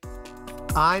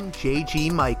I'm J.G.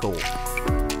 Michael,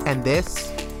 and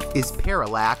this is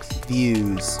Parallax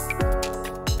Views.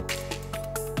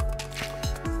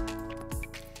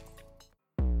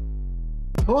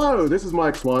 Hello, this is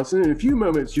Mike Swanson. In a few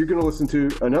moments, you're going to listen to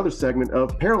another segment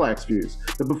of Parallax Views.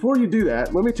 But before you do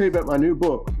that, let me tell you about my new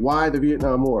book, Why the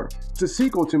Vietnam War. It's a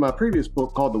sequel to my previous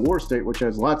book called The War State, which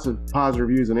has lots of positive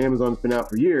reviews on Amazon. It's been out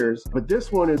for years. But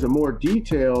this one is a more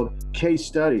detailed case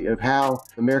study of how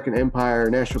the American empire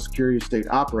and national security state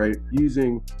operate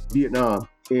using Vietnam.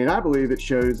 And I believe it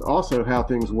shows also how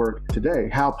things work today,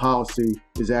 how policy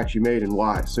is actually made and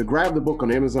why. So grab the book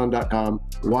on Amazon.com,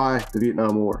 Why the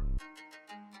Vietnam War.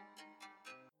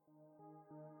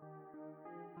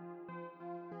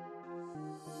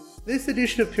 This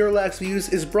edition of Parallax Views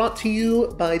is brought to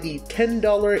you by the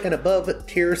 $10 and above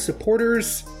tier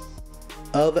supporters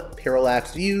of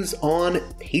Parallax Views on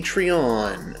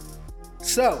Patreon.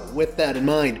 So, with that in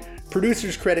mind,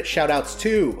 producers credit shoutouts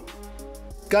to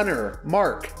Gunnar,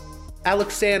 Mark,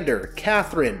 Alexander,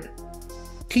 Catherine,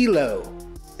 Tilo,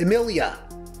 Emilia,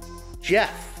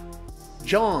 Jeff,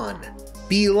 John,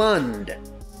 B. Lund,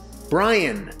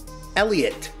 Brian,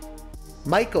 Elliot,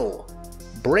 Michael,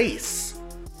 Brace,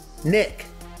 Nick,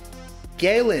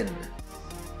 Galen,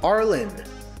 Arlen,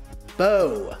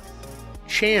 Bo,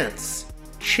 Chance,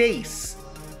 Chase,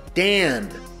 Dan,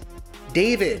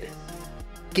 David,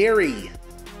 Gary,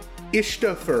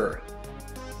 Ishtofer,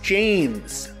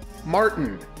 James,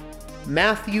 Martin,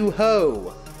 Matthew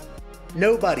Ho,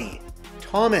 Nobody,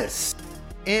 Thomas,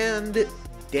 and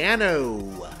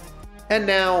Dano. And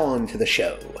now on to the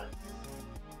show.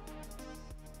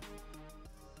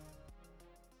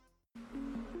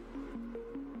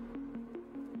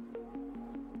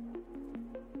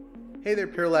 Hey there,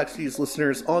 Parallax Views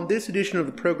listeners. On this edition of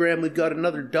the program, we've got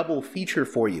another double feature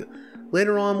for you.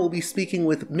 Later on, we'll be speaking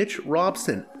with Mitch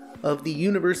Robson of the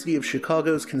University of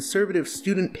Chicago's conservative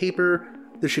student paper,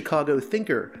 The Chicago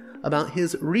Thinker, about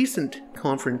his recent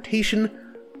confrontation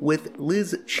with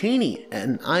Liz Cheney at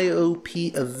an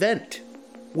IOP event,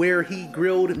 where he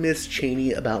grilled Miss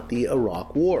Cheney about the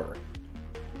Iraq War.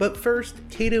 But first,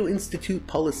 Cato Institute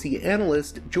policy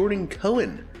analyst Jordan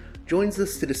Cohen joins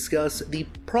us to discuss the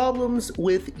problems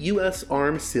with U.S.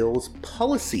 arms sales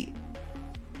policy,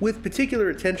 with particular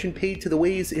attention paid to the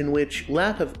ways in which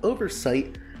lack of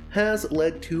oversight has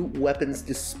led to weapons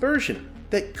dispersion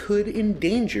that could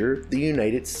endanger the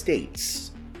United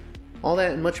States. All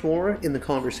that and much more in the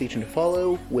conversation to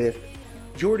follow with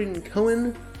Jordan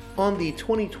Cohen on the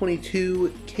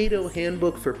 2022 Cato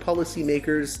Handbook for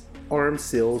Policymakers Arms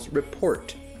Sales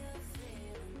Report.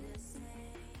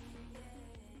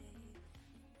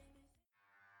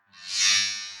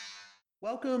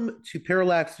 Welcome to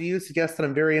Parallax Views, a guest that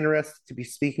I'm very interested to be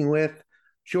speaking with,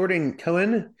 Jordan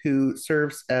Cohen, who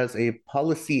serves as a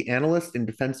policy analyst in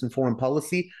defense and foreign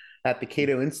policy at the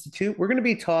Cato Institute. We're going to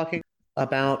be talking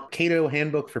about Cato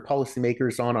Handbook for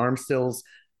Policymakers on Arms Sales,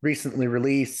 recently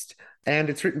released, and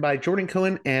it's written by Jordan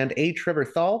Cohen and A. Trevor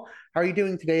Thal. How are you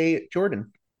doing today,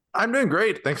 Jordan? I'm doing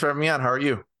great. Thanks for having me on. How are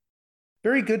you?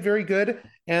 Very good, very good.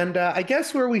 And I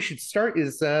guess where we should start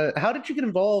is, how did you get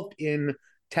involved in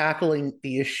tackling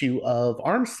the issue of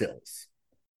arms sales?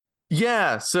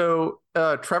 Yeah, so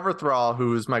Trevor Thrall,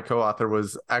 who was my co-author,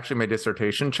 was actually my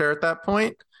dissertation chair at that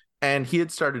point, and he had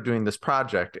started doing this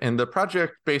project. And the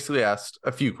project basically asked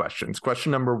a few questions.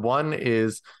 Question number one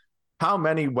is, how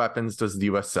many weapons does the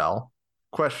U.S. sell?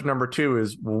 Question number two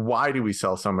is, why do we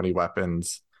sell so many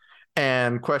weapons?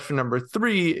 And question number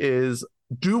three is,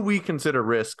 do we consider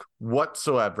risk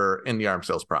whatsoever in the arms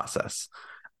sales process?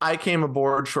 I came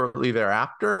aboard shortly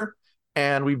thereafter,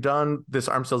 and we've done this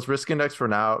arms sales risk index for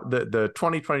now. The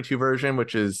 2022 version,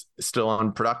 which is still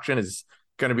in production, is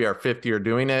going to be our fifth year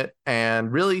doing it.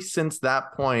 And really, since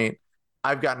that point,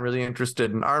 I've gotten really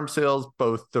interested in arms sales,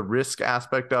 both the risk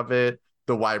aspect of it,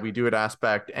 the why we do it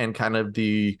aspect, and kind of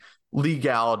the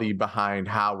legality behind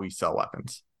how we sell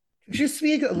weapons. Could you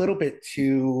speak a little bit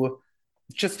to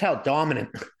just how dominant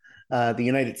the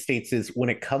United States is when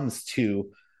it comes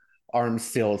to arms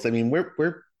sales? I mean,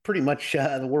 we're pretty much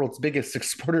the world's biggest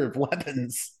exporter of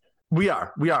weapons. We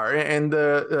are. And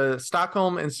the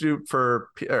Stockholm Institute for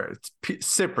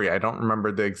SIPRI, I don't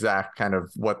remember the exact kind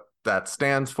of what that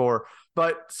stands for,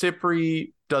 but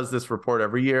SIPRI does this report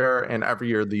every year, and every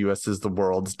year the U.S. is the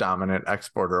world's dominant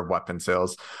exporter of weapon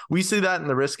sales. We see that in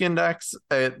the risk index.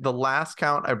 At the last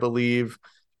count, I believe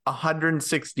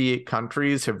 168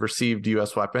 countries have received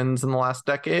U.S. weapons in the last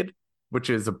decade, which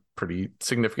is a pretty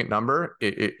significant number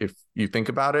if you think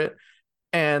about it.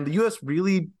 And the U.S.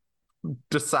 really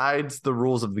decides the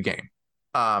rules of the game.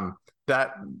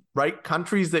 that, right,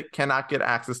 countries that cannot get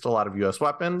access to a lot of US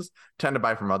weapons tend to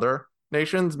buy from other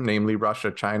nations, namely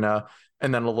Russia, China,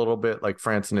 and then a little bit like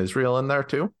France and Israel in there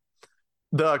too.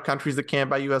 The countries that can't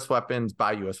buy US weapons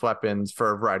buy US weapons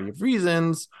for a variety of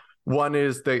reasons. One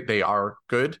is they are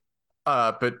good,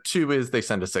 but two is they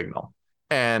send a signal.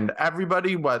 And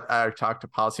everybody, what I talk to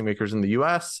policymakers in the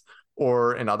US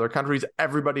or in other countries,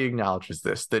 everybody acknowledges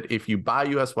this, that if you buy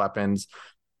US weapons,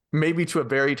 maybe to a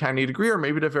very tiny degree or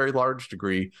maybe to a very large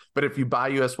degree, but if you buy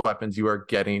US weapons, you are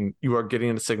getting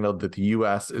a signal that the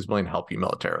US is willing to help you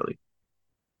militarily.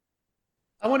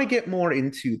 I want to get more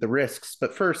into the risks,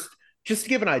 but first, just to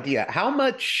give an idea, how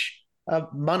much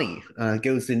money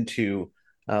goes into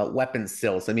weapons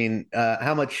sales? I mean,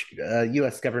 how much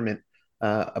U.S. government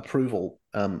approval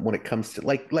when it comes to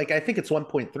like I think it's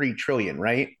 1.3 trillion,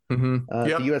 right? Yep.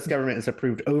 The U.S. government has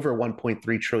approved over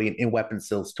 1.3 trillion in weapons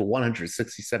sales to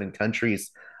 167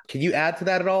 countries. Can you add to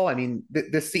that at all? I mean,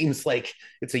 this seems like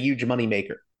it's a huge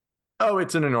moneymaker. Oh,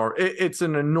 it's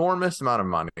an enormous amount of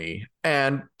money.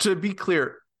 And to be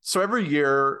clear, so every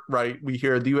year, right, we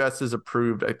hear the U.S. has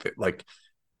approved, I think, like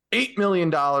 $8 million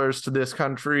to this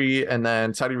country, and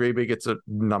then Saudi Arabia gets a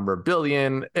number of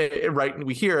billion, right? And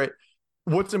we hear it.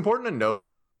 What's important to note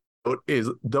is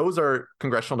those are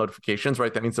congressional notifications,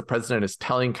 right? That means the president is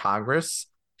telling Congress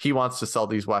he wants to sell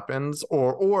these weapons,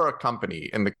 or a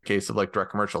company in the case of like direct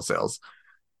commercial sales.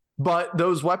 But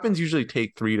those weapons usually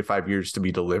take 3 to 5 years to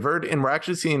be delivered. And we're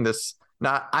actually seeing this,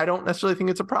 I don't necessarily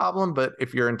think it's a problem, but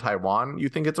if you're in Taiwan, you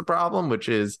think it's a problem, which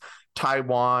is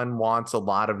Taiwan wants a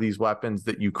lot of these weapons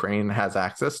that Ukraine has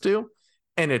access to.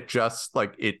 And it just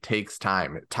it takes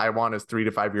time. Taiwan is 3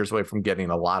 to 5 years away from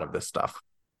getting a lot of this stuff.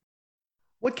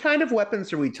 What kind of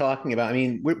weapons are we talking about? I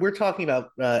mean, we're talking about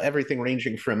everything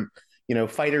ranging from,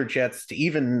 fighter jets to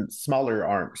even smaller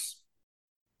arms.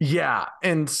 Yeah.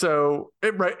 And so,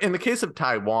 right, in the case of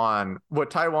Taiwan,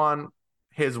 what Taiwan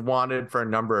has wanted for a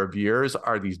number of years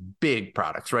are these big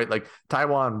products, right? Like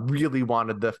Taiwan really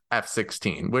wanted the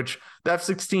F-16, which the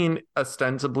F-16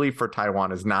 ostensibly for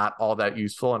Taiwan is not all that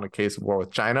useful in a case of war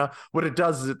with China. What it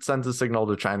does is it sends a signal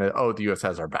to China, oh, the US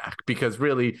has our back, because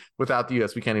really without the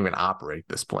US, we can't even operate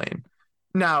this plane.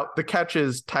 Now, the catch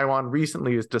is Taiwan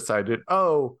recently has decided,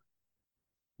 oh,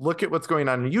 look at what's going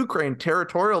on in Ukraine.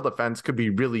 Territorial defense could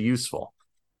be really useful.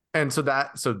 And so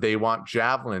they want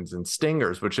javelins and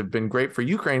stingers, which have been great for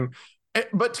Ukraine.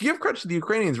 But to give credit to the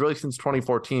Ukrainians, really since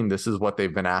 2014, this is what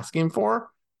they've been asking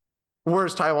for,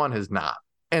 whereas Taiwan has not.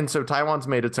 And so Taiwan's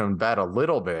made its own bet a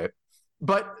little bit.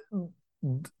 But,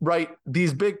 right,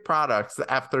 these big products, the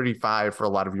F-35 for a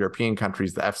lot of European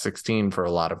countries, the F-16 for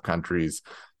a lot of countries,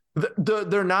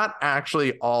 they're not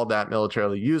actually all that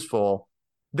militarily useful.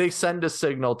 They send a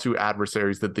signal to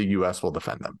adversaries that the U.S. will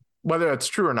defend them. Whether that's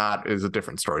true or not is a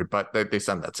different story, but they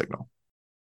send that signal.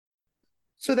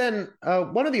 So then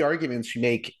one of the arguments you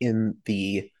make in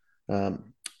the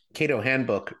Cato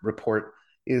Handbook report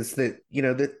is that,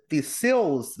 that the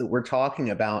sales that we're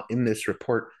talking about in this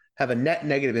report have a net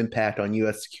negative impact on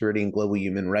U.S. security and global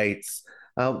human rights.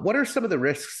 What are some of the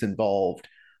risks involved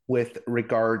with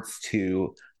regards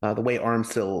to the way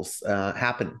arms sales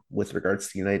happen with regards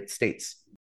to the United States?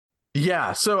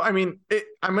 Yeah. So, I mean,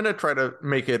 I'm going to try to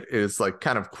make it as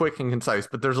kind of quick and concise,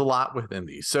 but there's a lot within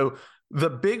these. So the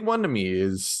big one to me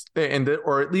is,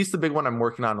 or at least the big one I'm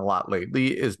working on a lot lately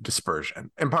is dispersion.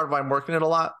 And part of why I'm working on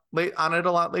it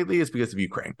a lot lately is because of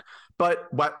Ukraine. But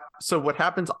what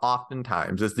happens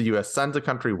oftentimes is the U.S. sends a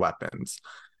country weapons.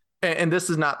 And this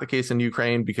is not the case in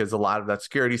Ukraine because a lot of that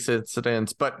security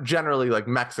incidents, but generally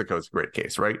Mexico is a great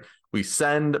case, right? We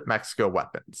send Mexico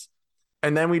weapons.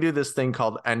 And then we do this thing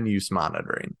called end-use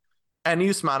monitoring.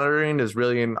 End-use monitoring is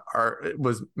really it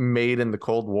was made in the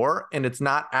Cold War, and it's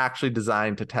not actually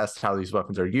designed to test how these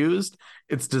weapons are used.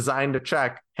 It's designed to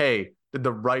check, hey, did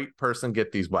the right person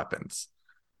get these weapons?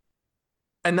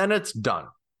 And then it's done.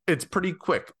 It's pretty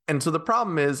quick. And so the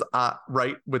problem is,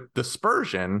 right, with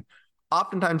dispersion,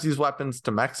 oftentimes these weapons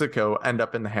to Mexico end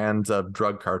up in the hands of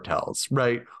drug cartels,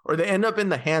 right? Or they end up in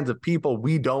the hands of people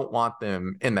we don't want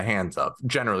them in the hands of,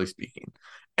 generally speaking.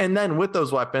 And then with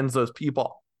those weapons, those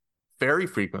people very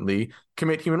frequently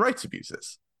commit human rights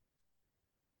abuses.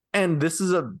 And this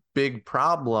is a big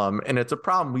problem, and it's a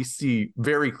problem we see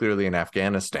very clearly in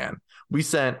Afghanistan. We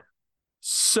sent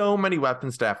so many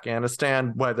weapons to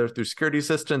Afghanistan, whether through security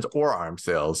assistance or arms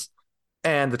sales,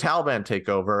 and the Taliban take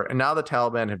over. And now the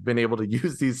Taliban have been able to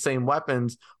use these same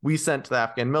weapons we sent to the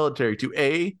Afghan military to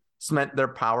A, cement their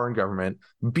power in government,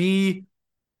 B,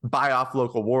 buy off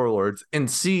local warlords, and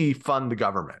C, fund the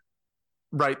government,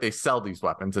 right? They sell these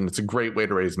weapons, and it's a great way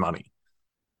to raise money.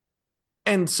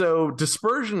 And so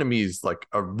dispersion to me is like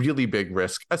a really big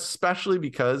risk, especially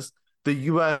because the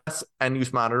US end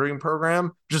use monitoring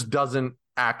program just doesn't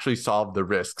actually solve the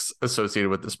risks associated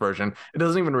with dispersion. It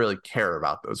doesn't even really care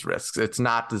about those risks. It's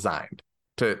not designed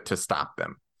to stop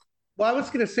them. Well, I was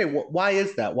going to say, why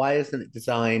is that? Why isn't it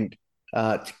designed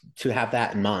to have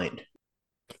that in mind?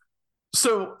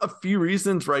 So a few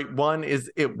reasons, right? One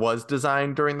is it was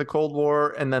designed during the Cold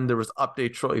War, and then there was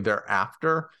updates shortly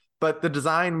thereafter. But the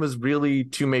design was really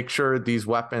to make sure these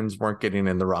weapons weren't getting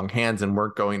in the wrong hands and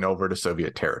weren't going over to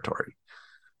Soviet territory.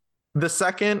 The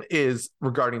second is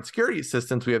regarding security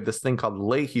assistance. We have this thing called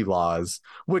Leahy laws,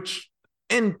 which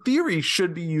in theory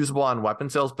should be usable on weapon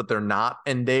sales, but they're not.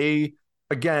 And they,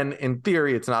 again, in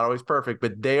theory, it's not always perfect,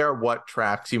 but they are what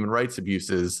tracks human rights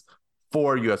abuses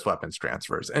for U.S. weapons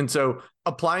transfers. And so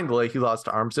applying the Leahy laws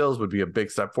to arms sales would be a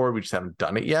big step forward. We just haven't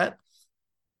done it yet.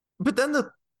 But then the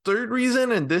third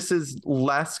reason, and this is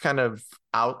less kind of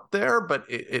out there, but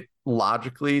it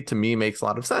logically to me makes a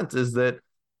lot of sense, is that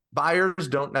buyers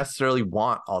don't necessarily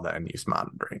want all that end-use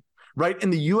monitoring, right?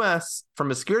 And the U.S.,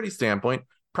 from a security standpoint,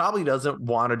 probably doesn't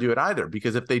want to do it either,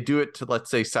 because if they do it to, let's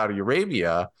say, Saudi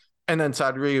Arabia, and then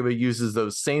Saudi Arabia uses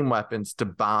those same weapons to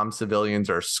bomb civilians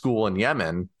or a school in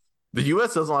Yemen, the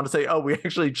U.S. doesn't want to say, oh, we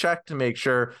actually checked to make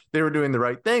sure they were doing the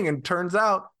right thing. And turns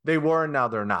out they were, and now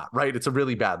they're not, right? It's a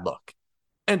really bad look.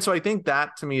 And so I think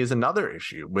that to me is another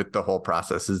issue with the whole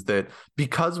process, is that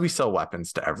because we sell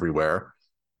weapons to everywhere,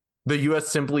 the U.S.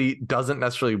 simply doesn't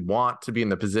necessarily want to be in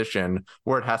the position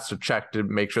where it has to check to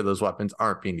make sure those weapons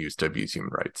aren't being used to abuse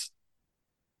human rights.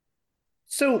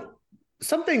 So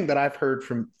something that I've heard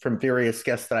from various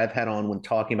guests that I've had on when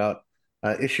talking about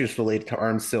issues related to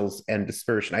arms sales and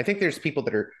dispersion, I think there's people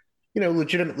that are,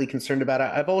 legitimately concerned about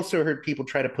it. I've also heard people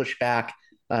try to push back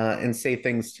and say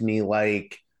things to me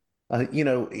like,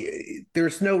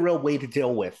 there's no real way to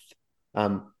deal with.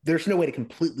 There's no way to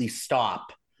completely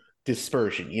stop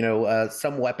dispersion.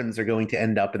 Some weapons are going to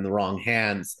end up in the wrong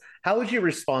hands. How would you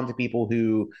respond to people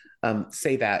who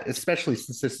say that, especially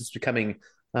since this is becoming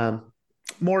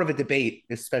more of a debate,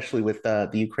 especially with the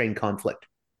Ukraine conflict?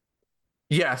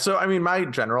 Yeah. So, I mean, my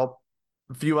general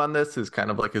view on this is kind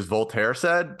of like, as Voltaire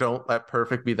said, don't let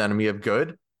perfect be the enemy of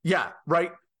good. Yeah.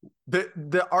 Right.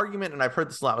 The argument, and I've heard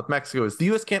this a lot with Mexico, is the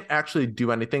U.S. can't actually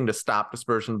do anything to stop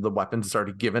dispersion of the weapons that's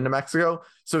already given to Mexico,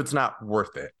 so it's not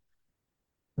worth it.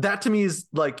 That to me is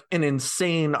like an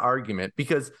insane argument,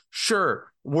 because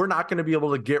sure, we're not going to be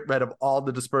able to get rid of all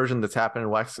the dispersion that's happened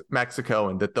in Mexico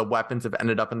and that the weapons have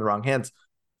ended up in the wrong hands,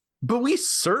 but we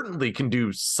certainly can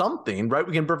do something, right?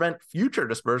 We can prevent future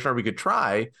dispersion, or we could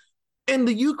try. In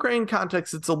the Ukraine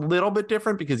context, it's a little bit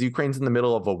different because Ukraine's in the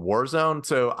middle of a war zone.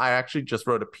 So I actually just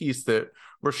wrote a piece that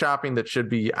we're shopping that should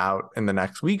be out in the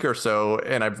next week or so.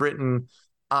 And I've written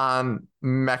on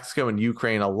Mexico and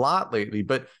Ukraine a lot lately,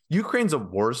 but Ukraine's a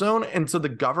war zone. And so the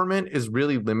government is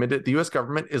really limited. The US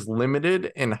government is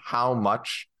limited in how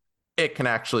much it can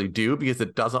actually do, because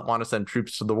it doesn't want to send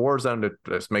troops to the war zone to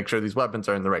just make sure these weapons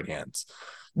are in the right hands.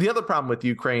 The other problem with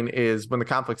Ukraine is when the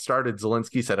conflict started,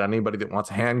 Zelensky said anybody that wants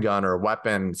a handgun or a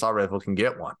weapon, assault rifle, can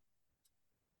get one.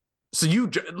 So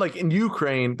like in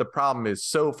Ukraine, the problem is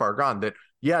so far gone that,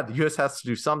 yeah, the U.S. has to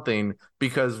do something,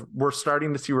 because we're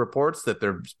starting to see reports that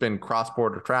there's been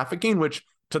cross-border trafficking, which,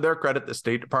 to their credit, the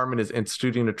State Department is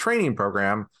instituting a training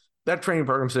program. That training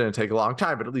program is going to take a long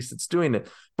time, but at least it's doing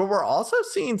it. But we're also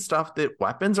seeing stuff that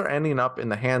weapons are ending up in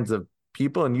the hands of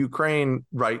people in Ukraine,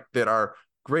 right, that are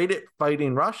great at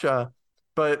fighting Russia,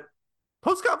 but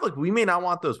post-conflict, we may not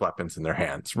want those weapons in their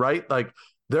hands, right? Like,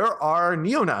 there are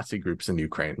neo-Nazi groups in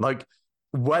Ukraine, like,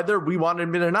 whether we want to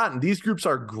admit it or not, and these groups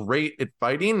are great at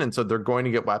fighting, and so they're going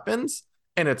to get weapons,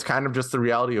 and it's kind of just the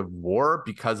reality of war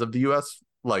because of the U.S.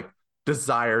 like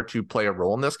desire to play a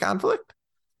role in this conflict.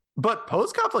 But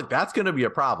post-conflict, that's going to be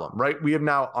a problem, right? We have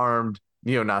now armed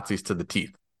neo-Nazis to the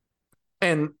teeth,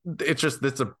 and it's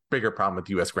a bigger problem with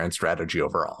U.S. grand strategy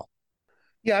overall.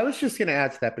 Yeah, I was just going to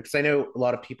add to that, because I know a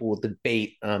lot of people will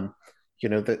debate, the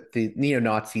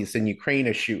neo-Nazis in Ukraine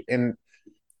issue. And,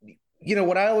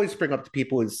 what I always bring up to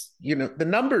people is, the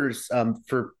numbers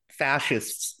for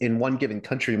fascists in one given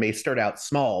country may start out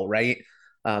small, right?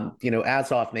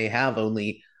 Azov may have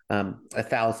only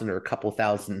 1,000 or a couple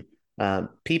thousand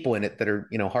people in it that are,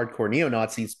 hardcore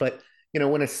neo-Nazis. But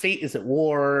when a state is at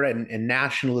war and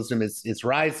nationalism is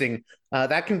rising,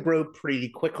 that can grow pretty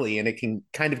quickly, and it can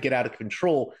kind of get out of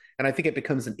control. And I think it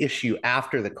becomes an issue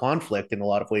after the conflict in a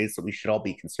lot of ways that we should all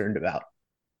be concerned about.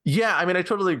 Yeah, I mean, I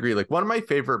totally agree. Like, one of my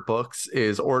favorite books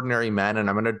is Ordinary Men, and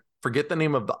I'm going to forget the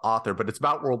name of the author, but it's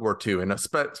about World War II, and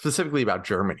specifically about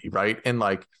Germany, right? And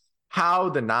like how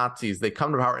the Nazis, they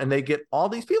come to power and they get all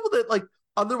these people that like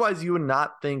otherwise you would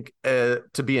not think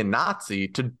to be a Nazi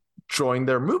to join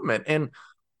their movement. And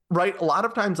right, a lot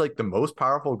of times like the most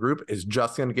powerful group is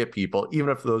just going to get people, even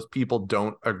if those people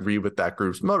don't agree with that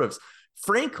group's motives.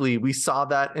 Frankly, we saw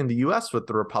that in the US with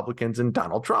the Republicans and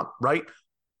Donald Trump, right?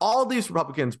 All these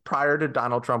Republicans prior to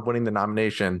Donald Trump winning the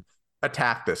nomination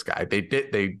attacked this guy.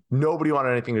 Nobody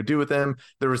wanted anything to do with him.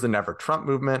 There was the Never Trump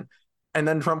movement. And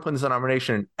then Trump wins the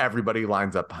nomination and everybody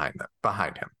lines up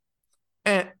behind him.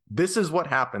 And this is what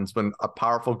happens when a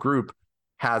powerful group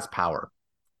has power.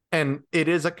 And it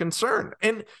is a concern.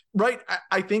 And right,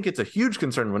 I think it's a huge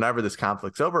concern whenever this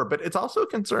conflict's over, but it's also a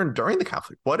concern during the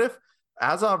conflict. What if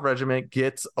Azov Regiment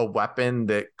gets a weapon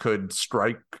that could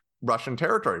strike Russian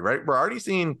territory, right? We're already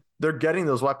seeing they're getting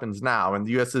those weapons now, and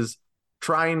the U.S. is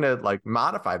trying to like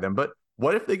modify them. But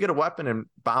what if they get a weapon and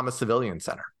bomb a civilian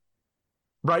center,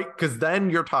 right? Because then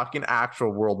you're talking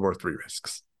actual World War III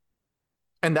risks.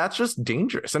 And that's just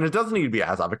dangerous. And it doesn't need to be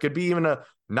Azov. It could be even a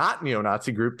not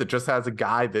neo-Nazi group that just has a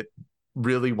guy that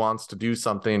really wants to do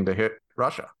something to hit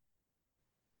Russia.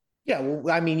 Yeah,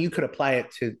 well, I mean, you could apply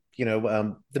it to,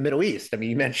 the Middle East. I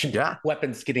mean, you mentioned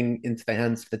weapons getting into the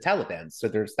hands of the Taliban. So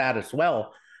there's that as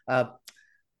well.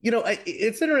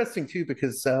 It's interesting, too,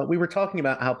 because we were talking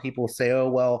about how people say, oh,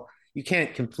 well, you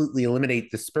can't completely eliminate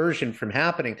dispersion from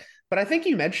happening. But I think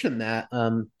you mentioned that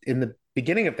in the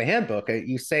beginning of the handbook.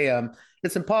 You say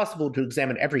it's impossible to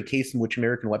examine every case in which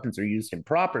American weapons are used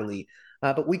improperly,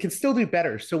 but we can still do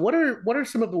better. So what are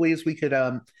some of the ways we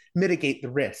could mitigate the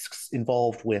risks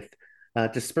involved with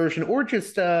dispersion or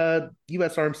just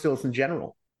U.S. arms sales in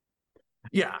general?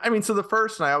 Yeah, I mean, so the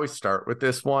first, and I always start with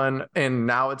this one, and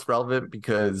now it's relevant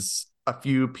because a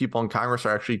few people in Congress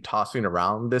are actually tossing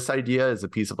around this idea as a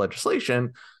piece of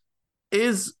legislation,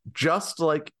 is just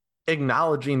like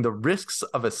acknowledging the risks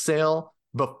of a sale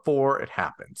before it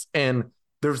happens. And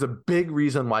there's a big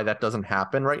reason why that doesn't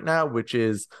happen right now, which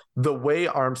is the way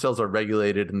arms sales are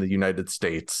regulated in the United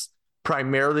States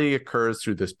primarily occurs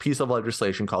through this piece of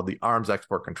legislation called the Arms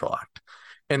Export Control Act.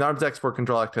 And the Arms Export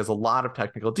Control Act has a lot of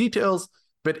technical details,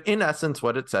 but in essence,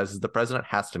 what it says is the president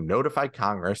has to notify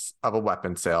Congress of a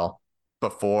weapon sale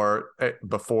before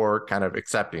kind of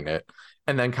accepting it.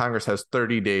 And then Congress has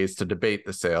 30 days to debate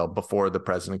the sale before the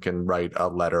president can write a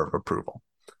letter of approval.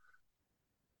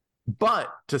 But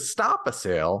to stop a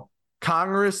sale,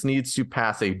 Congress needs to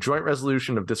pass a joint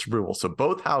resolution of disapproval. So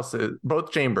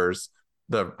both chambers,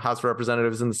 the House of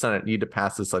Representatives and the Senate, need to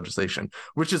pass this legislation,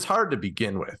 which is hard to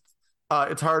begin with.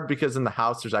 It's hard because in the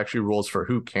House, there's actually rules for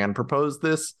who can propose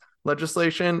this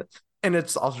legislation. And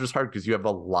it's also just hard because you have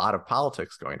a lot of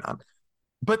politics going on.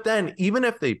 But then even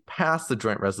if they pass the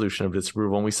joint resolution of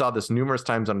disapproval, and we saw this numerous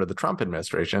times under the Trump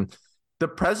administration, the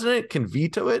president can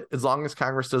veto it as long as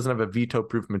Congress doesn't have a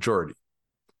veto-proof majority.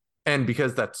 And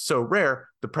because that's so rare,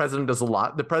 the president does a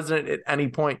lot. The president at any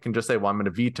point can just say, well, I'm going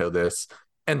to veto this.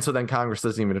 And so then Congress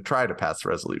doesn't even try to pass the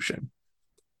resolution.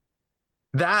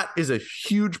 That is a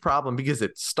huge problem because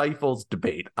it stifles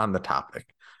debate on the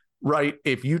topic, right?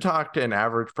 If you talk to an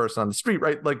average person on the street,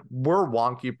 right, like we're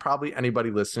wonky. Probably anybody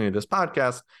listening to this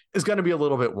podcast is going to be a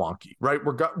little bit wonky, right?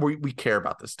 We care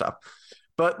about this stuff.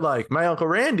 But like my Uncle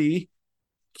Randy,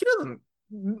 he doesn't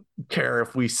care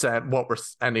if we said what we're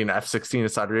sending F-16 to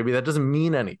Saudi Arabia. That doesn't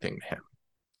mean anything to him.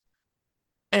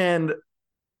 And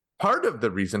part of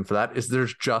the reason for that is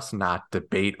there's just not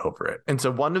debate over it. And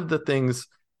so one of the things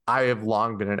I have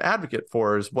long been an advocate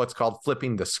for is what's called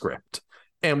flipping the script.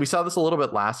 And we saw this a little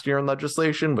bit last year in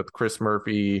legislation with Chris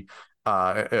Murphy,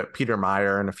 Peter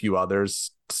Meyer, and a few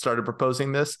others started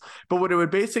proposing this. But what it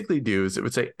would basically do is it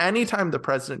would say anytime the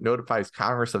president notifies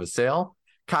Congress of a sale,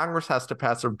 Congress has to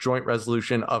pass a joint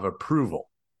resolution of approval.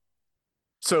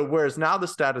 So whereas now the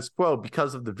status quo,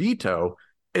 because of the veto,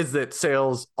 is that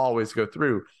sales always go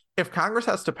through. If Congress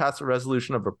has to pass a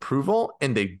resolution of approval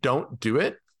and they don't do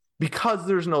it, because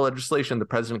there's no legislation, the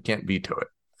president can't veto it.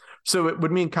 So it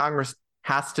would mean Congress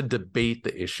has to debate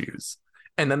the issues,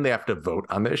 and then they have to vote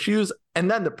on the issues. And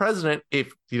then the president,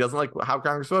 if he doesn't like how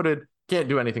Congress voted, can't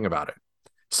do anything about it.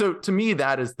 So to me,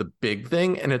 that is the big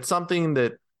thing. And it's something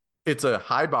that it's a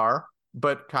high bar,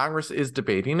 but Congress is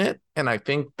debating it. And I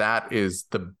think that is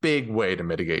the big way to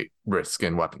mitigate risk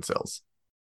in weapon sales.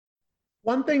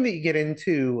 One thing that you get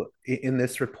into in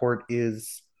this report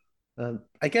is,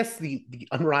 I guess, the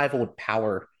unrivaled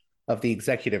power of the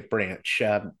executive branch.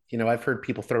 I've heard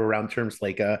people throw around terms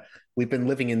like we've been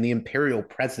living in the imperial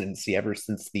presidency ever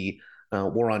since the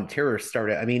war on terror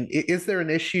started. I mean, is there an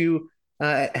issue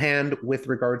at hand with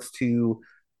regards to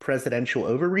presidential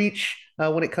overreach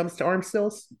when it comes to arms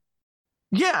sales?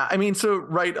 Yeah, I mean, so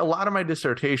right, a lot of my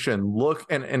dissertation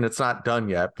and it's not done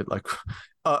yet, but like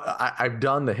I've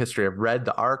done the history, I've read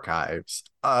the archives.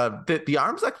 The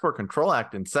Arms Export Control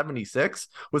Act in '76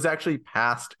 was actually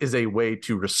passed as a way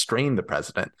to restrain the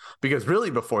president, because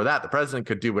really before that, the president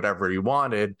could do whatever he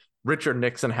wanted. Richard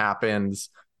Nixon happens,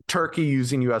 Turkey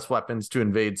using U.S. weapons to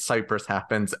invade Cyprus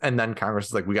happens, and then Congress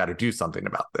is like, we got to do something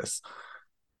about this.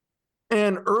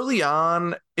 And early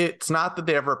on, it's not that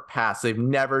they ever passed. They've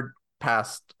never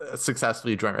passed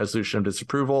successfully a joint resolution of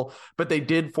disapproval, but they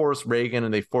did force Reagan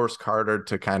and they forced Carter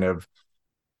to kind of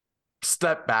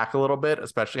step back a little bit,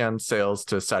 especially on sales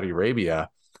to Saudi Arabia.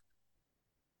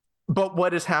 But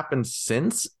what has happened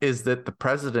since is that the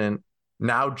president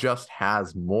now just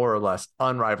has more or less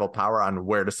unrivaled power on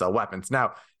where to sell weapons.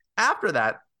 Now, after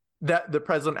that the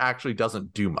president actually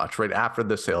doesn't do much, right? After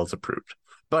the sale is approved.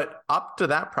 But up to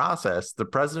that process, the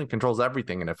president controls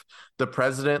everything. And if the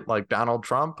president, like Donald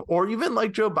Trump, or even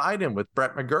like Joe Biden with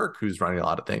Brett McGurk, who's running a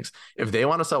lot of things, if they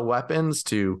want to sell weapons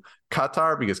to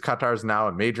Qatar, because Qatar is now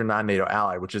a major non-NATO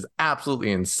ally, which is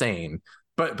absolutely insane,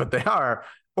 but they are,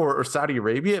 or Saudi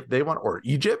Arabia, if they want, or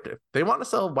Egypt, if they want to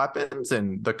sell weapons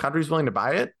and the country's willing to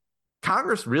buy it,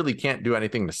 Congress really can't do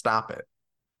anything to stop it.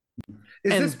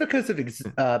 Is this because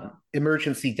of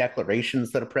emergency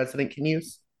declarations that a president can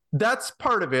use? That's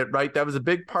part of it, right? That was a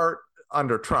big part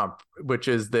under Trump, which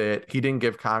is that he didn't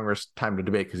give Congress time to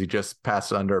debate because he just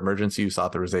passed it under emergency use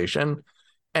authorization.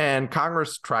 And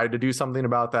Congress tried to do something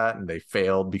about that, and they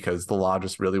failed because the law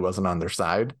just really wasn't on their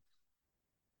side.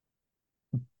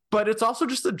 But it's also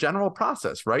just a general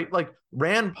process, right? Like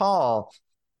Rand Paul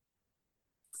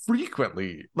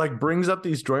frequently like brings up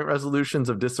these joint resolutions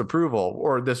of disapproval,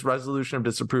 or this resolution of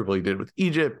disapproval. He did it with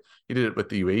Egypt, he did it with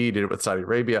the UAE, he did it with Saudi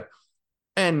Arabia.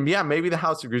 And yeah, maybe the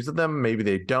House agrees with them, maybe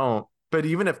they don't. But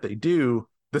even if they do,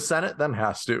 the Senate then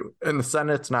has to, and the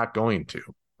Senate's not going to,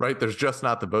 right? There's just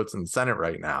not the votes in the Senate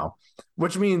right now,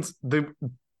 which means the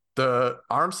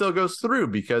arms sale goes through,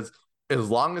 because as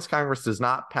long as Congress does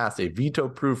not pass a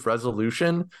veto-proof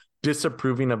resolution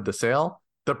disapproving of the sale,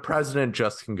 the president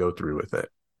just can go through with it.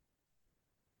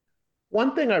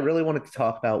 One thing I really wanted to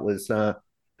talk about was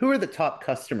who are the top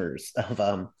customers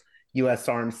of U.S.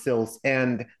 arms sales,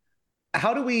 and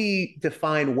how do we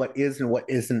define what is and what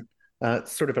isn't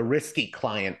sort of a risky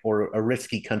client or a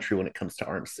risky country when it comes to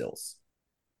arms sales?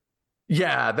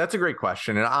 Yeah, that's a great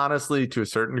question. And honestly, to a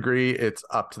certain degree, it's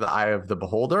up to the eye of the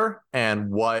beholder and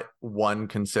what one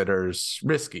considers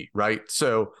risky, right?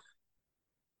 So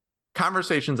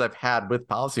conversations I've had with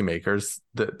policymakers,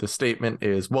 the statement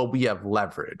is, well, we have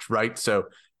leverage, right? So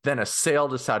then a sale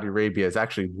to Saudi Arabia is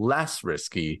actually less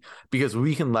risky because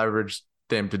we can leverage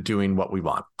them to doing what we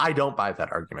want. I don't buy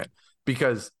that argument,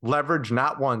 because leverage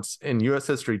not once in U.S.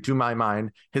 history, to my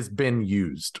mind, has been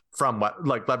used from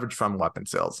leverage from weapon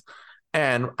sales.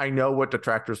 And I know what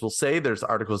detractors will say. There's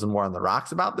articles in War on the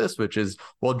Rocks about this, which is,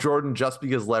 well, Jordan, just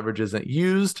because leverage isn't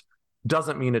used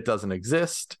doesn't mean it doesn't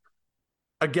exist.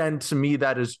 Again, to me,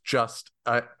 that is just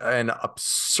an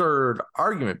absurd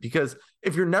argument, because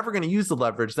if you're never going to use the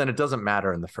leverage, then it doesn't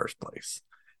matter in the first place.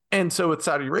 And so with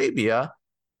Saudi Arabia,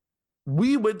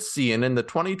 we would see, and in the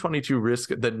 2022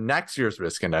 the next year's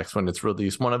risk index, when it's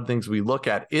released, one of the things we look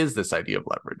at is this idea of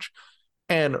leverage.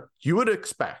 And you would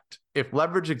expect, if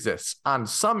leverage exists on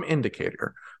some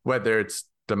indicator, whether it's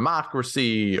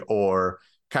democracy or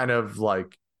kind of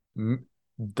like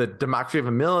the democracy of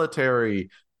a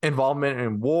military, involvement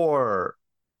in war,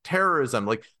 terrorism,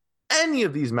 like any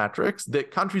of these metrics, that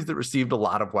countries that received a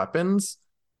lot of weapons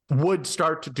would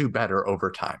start to do better over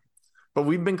time. But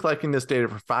we've been collecting this data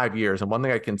for 5 years. And one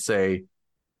thing I can say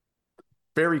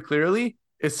very clearly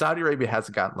is Saudi Arabia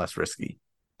hasn't gotten less risky.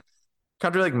 A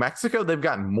country like Mexico, they've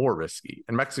gotten more risky.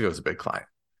 And Mexico is a big client,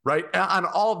 right? On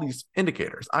all these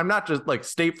indicators. I'm not just like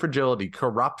state fragility,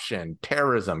 corruption,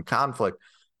 terrorism, conflict.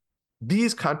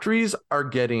 These countries are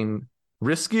getting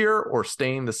riskier or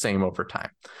staying the same over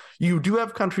time. You do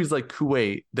have countries like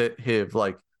Kuwait that have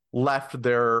like left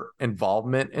their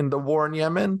involvement in the war in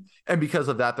Yemen, and because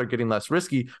of that, they're getting less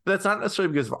risky. But that's not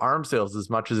necessarily because of arms sales as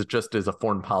much as it just is a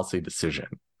foreign policy decision.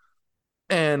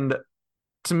 And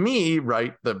to me,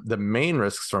 right, the main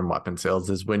risks from weapon sales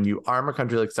is when you arm a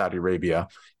country like Saudi Arabia,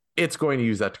 it's going to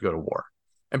use that to go to war.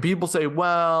 And people say,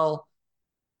 well,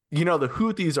 you know, the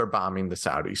Houthis are bombing the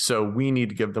Saudis, so we need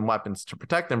to give them weapons to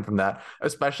protect them from that,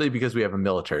 especially because we have a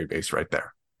military base right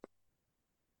there.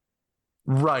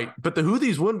 Right. But the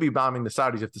Houthis wouldn't be bombing the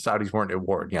Saudis if the Saudis weren't at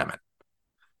war in Yemen.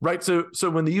 Right. So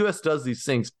when the U.S. does these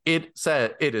things, it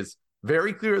is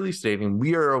very clearly stating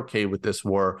we are okay with this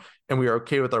war and we are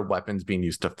okay with our weapons being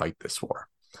used to fight this war.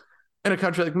 In a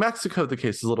country like Mexico, the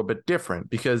case is a little bit different,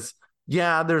 because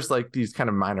yeah, there's like these kind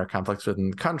of minor conflicts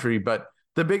within the country, but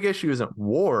the big issue isn't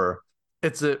war.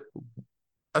 It's that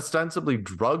ostensibly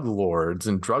drug lords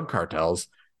and drug cartels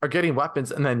are getting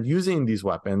weapons and then using these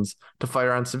weapons to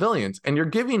fire on civilians. And you're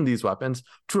giving these weapons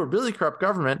to a really corrupt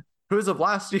government who, as of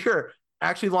last year,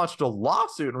 actually launched a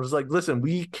lawsuit and was like, listen,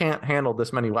 we can't handle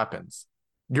this many weapons.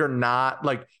 You're not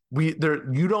like,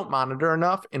 you don't monitor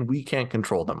enough and we can't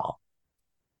control them all.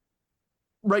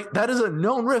 Right? That is a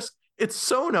known risk. It's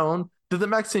so known that the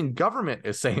Mexican government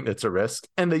is saying it's a risk,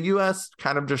 and the U.S.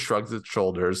 kind of just shrugs its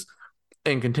shoulders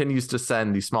and continues to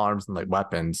send these small arms and like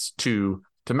weapons to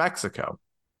Mexico.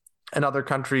 Another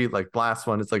country, like last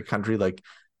one, is like a country like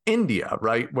India,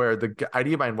 right? Where the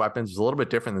idea behind weapons is a little bit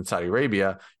different than Saudi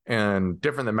Arabia and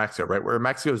different than Mexico, right? Where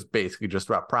Mexico is basically just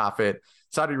about profit.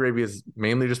 Saudi Arabia is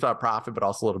mainly just about profit, but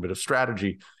also a little bit of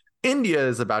strategy. India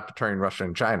is about deterring Russia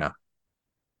and China.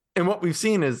 And what we've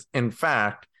seen is, in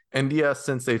fact, India,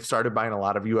 since they've started buying a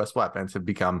lot of U.S. weapons, have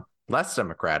become less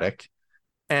democratic.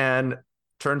 And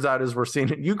turns out, as we're seeing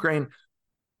in Ukraine,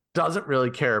 doesn't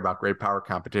really care about great power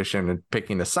competition and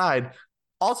picking a side,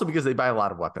 also because they buy a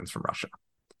lot of weapons from Russia.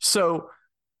 So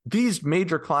these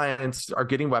major clients are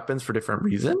getting weapons for different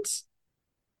reasons.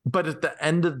 But at the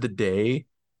end of the day,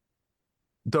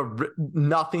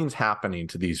 nothing's happening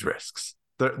to these risks.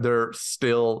 They're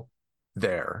still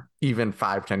there, even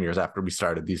 5-10 years after we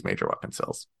started these major weapon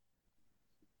sales.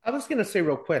 I was going to say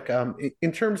real quick,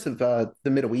 in terms of the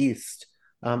Middle East,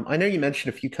 I know you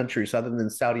mentioned a few countries other than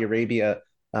Saudi Arabia,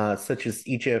 such as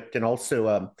Egypt and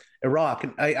also Iraq.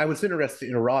 And I was interested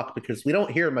in Iraq because we don't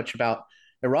hear much about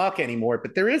Iraq anymore,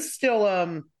 but there is still,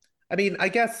 I mean, I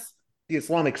guess the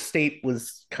Islamic State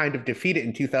was kind of defeated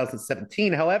in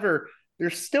 2017. However,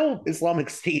 there's still Islamic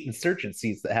State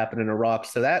insurgencies that happen in Iraq.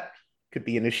 So that could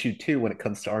be an issue too when it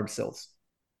comes to arms sales.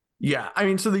 Yeah, I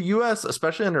mean, so the U.S.,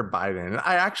 especially under Biden,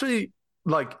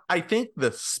 I think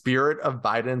the spirit of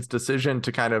Biden's decision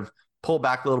to kind of pull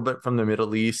back a little bit from the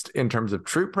Middle East in terms of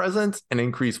troop presence and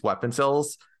increase weapon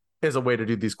sales is a way to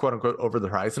do these quote unquote over the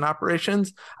horizon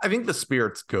operations. I think the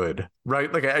spirit's good,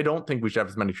 right? Like, I don't think we should have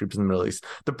as many troops in the Middle East.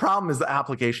 The problem is the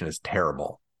application is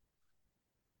terrible.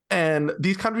 And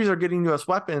these countries are getting U.S.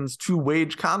 weapons to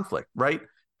wage conflict, right?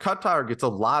 Qatar gets a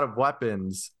lot of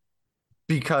weapons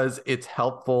because it's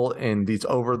helpful in these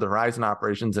over-the-horizon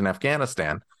operations in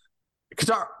Afghanistan.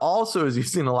 Qatar also is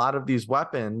using a lot of these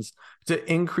weapons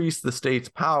to increase the state's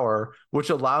power, which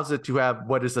allows it to have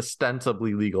what is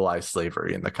ostensibly legalized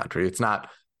slavery in the country. It's not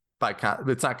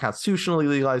constitutionally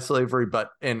legalized slavery, but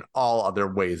in all other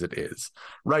ways it is.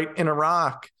 Right? In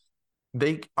Iraq,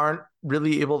 they aren't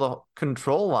really able to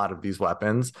control a lot of these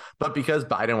weapons, but because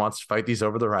Biden wants to fight these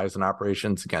over-the-horizon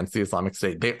operations against the Islamic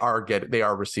State, they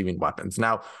are receiving weapons.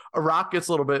 Now, Iraq gets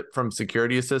a little bit from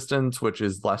security assistance, which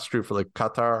is less true for like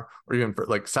Qatar, or even for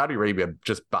like Saudi Arabia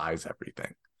just buys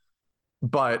everything.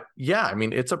 But yeah, I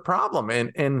mean, it's a problem.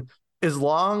 And as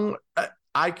long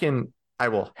I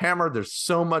will hammer, there's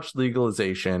so much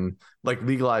legalization, like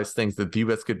legalized things that the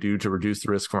U.S. could do to reduce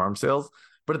the risk from arms sales.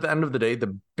 But at the end of the day,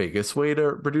 the biggest way to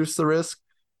reduce the risk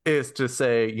is to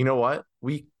say, you know what?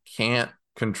 We can't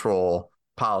control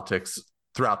politics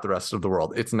throughout the rest of the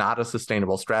world. It's not a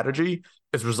sustainable strategy.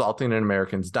 It's resulting in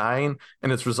Americans dying,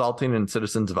 and it's resulting in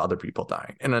citizens of other people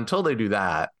dying. And until they do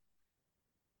that,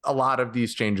 a lot of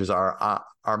these changes are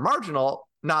marginal,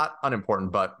 not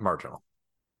unimportant, but marginal.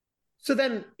 So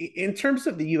then, in terms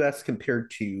of the U.S. compared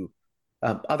to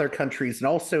other countries, and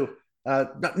also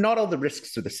not all the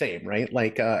risks are the same, right?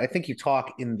 Like I think you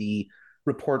talk in the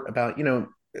report about,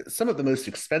 some of the most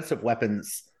expensive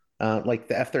weapons, like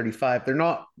the F-35.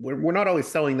 We're not always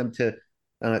selling them to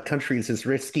countries as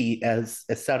risky as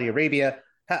Saudi Arabia.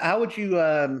 How would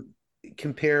you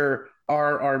compare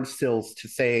our arms sales to,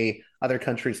 say, other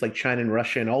countries like China and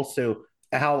Russia, and also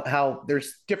how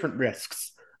there's different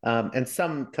risks, and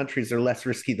some countries are less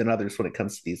risky than others when it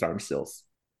comes to these arms sales?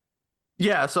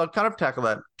 Yeah, so I'll kind of tackle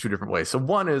that two different ways. So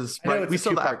one is, right, we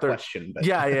sell the question, but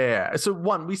yeah. So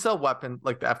one, we sell weapons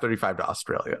like the F-35 to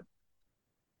Australia.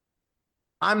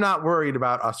 I'm not worried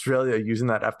about Australia using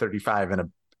that F-35 in a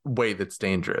way that's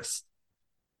dangerous.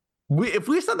 If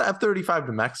we send the F-35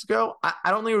 to Mexico,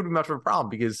 I don't think it would be much of a problem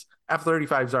because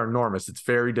F-35s are enormous. It's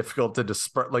very difficult to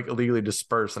illegally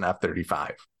disperse an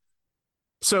F-35.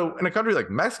 So in a country like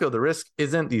Mexico, the risk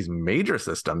isn't these major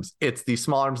systems, it's these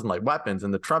small arms and light weapons.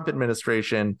 And the Trump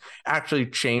administration actually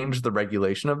changed the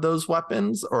regulation of those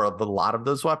weapons, or of a lot of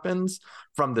those weapons,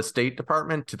 from the State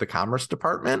Department to the Commerce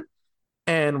Department.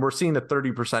 And we're seeing a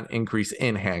 30% increase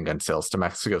in handgun sales to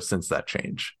Mexico since that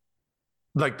change.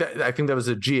 Like that, I think that was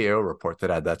a GAO report that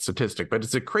had that statistic, but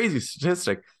it's a crazy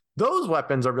statistic Those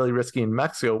weapons are really risky in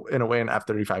Mexico in a way an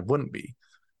F-35 wouldn't be.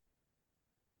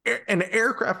 An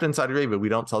aircraft in Saudi Arabia, we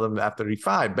don't sell them the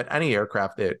F-35, but any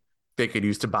aircraft that they could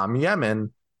use to bomb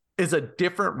Yemen is a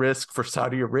different risk for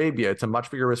Saudi Arabia. It's a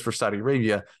much bigger risk for Saudi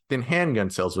Arabia than handgun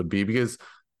sales would be, because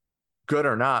good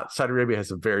or not, Saudi Arabia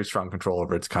has a very strong control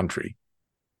over its country.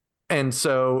 And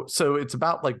so it's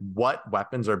about like what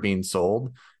weapons are being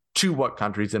sold to what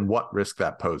countries and what risk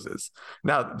that poses.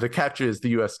 Now, the catch is the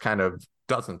U.S. kind of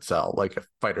doesn't sell like a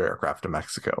fighter aircraft to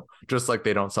Mexico, just like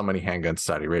they don't sell many handguns to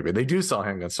Saudi Arabia. They do sell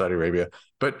handguns to Saudi Arabia,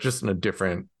 but just in a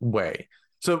different way.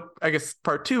 So I guess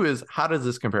part two is, how does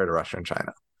this compare to Russia and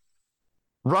China?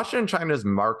 Russia and China's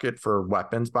market for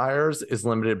weapons buyers is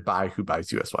limited by who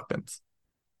buys U.S. weapons,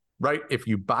 right? If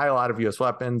you buy a lot of U.S.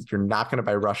 weapons, you're not going to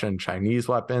buy Russian and Chinese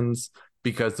weapons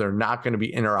because they're not going to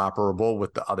be interoperable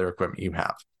with the other equipment you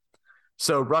have.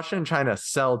 So Russia and China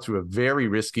sell to a very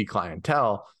risky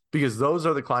clientele, because those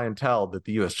are the clientele that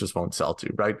the U.S. just won't sell to,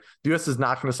 right? The U.S. is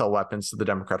not going to sell weapons to the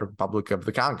Democratic Republic of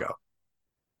the Congo.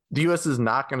 The U.S. is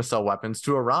not going to sell weapons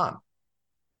to Iran,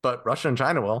 but Russia and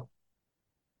China will.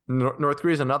 North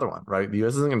Korea is another one, right? The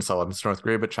U.S. isn't going to sell weapons to North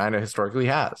Korea, but China historically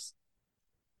has.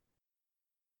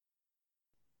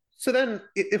 So then,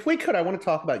 if we could, I want to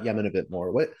talk about Yemen a bit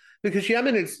more, because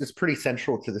Yemen is pretty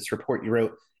central to this report you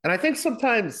wrote. And I think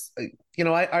sometimes,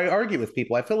 I argue with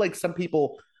people. I feel like some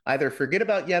people either forget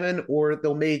about Yemen, or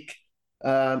they'll make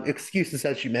excuses,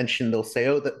 as you mentioned. They'll say,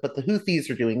 but the Houthis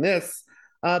are doing this.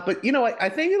 But I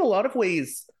think in a lot of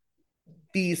ways,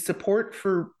 the support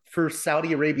for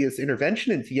Saudi Arabia's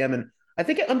intervention into Yemen, I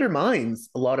think it undermines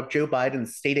a lot of Joe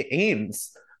Biden's stated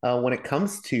aims when it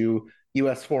comes to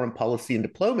U.S. foreign policy and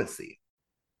diplomacy.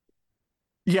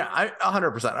 Yeah,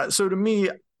 100%. So to me,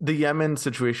 the Yemen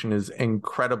situation is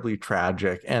incredibly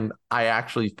tragic. And I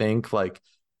actually think like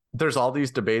there's all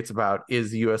these debates about,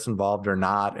 is the U.S. involved or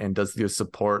not? And does the U.S.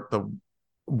 support the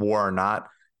war or not?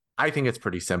 I think it's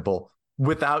pretty simple.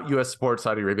 Without U.S. support,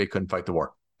 Saudi Arabia couldn't fight the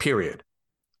war, period.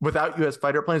 Without U.S.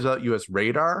 fighter planes, without U.S.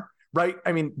 radar, right?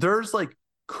 I mean, there's like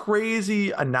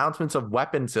crazy announcements of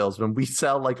weapon sales when we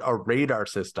sell like a radar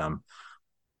system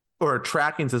or a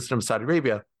tracking system to Saudi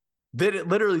Arabia that it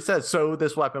literally says, so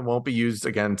this weapon won't be used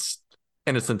against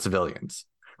innocent civilians,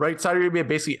 right? Saudi Arabia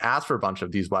basically asked for a bunch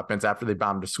of these weapons after they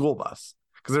bombed a school bus,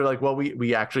 because they're like, well,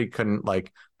 we actually couldn't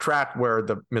like track where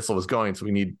the missile was going, so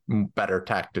we need better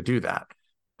tech to do that.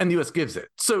 And the U.S. gives it.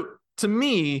 So to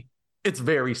me, it's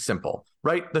very simple,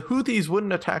 right? The Houthis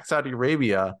wouldn't attack Saudi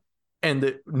Arabia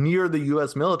and near the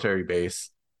U.S. military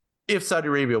base if Saudi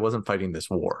Arabia wasn't fighting this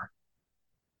war.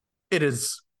 It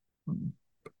is,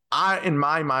 in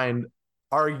my mind,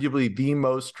 arguably the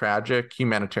most tragic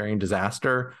humanitarian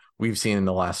disaster we've seen in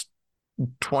the last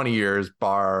 20 years,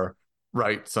 bar,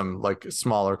 right, some like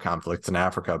smaller conflicts in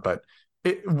Africa. But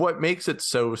what makes it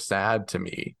so sad to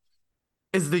me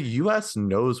is the U.S.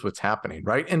 knows what's happening,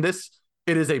 right? And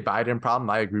it is a Biden problem.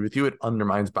 I agree with you. It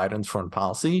undermines Biden's foreign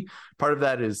policy. Part of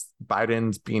that is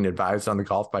Biden's being advised on the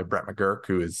Gulf by Brett McGurk,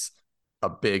 who is a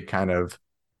big kind of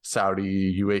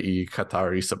Saudi, UAE,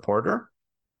 Qatari supporter.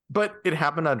 But it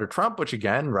happened under Trump, which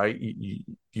again, right,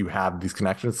 you have these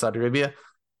connections to Saudi Arabia.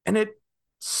 And it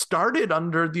started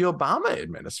under the Obama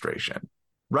administration,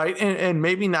 right? And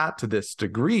maybe not to this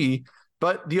degree,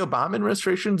 but the Obama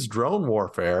administration's drone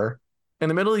warfare in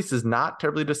the Middle East is not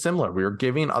terribly dissimilar. We are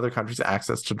giving other countries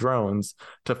access to drones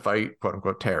to fight, quote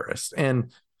unquote, terrorists.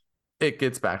 And it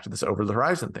gets back to this over the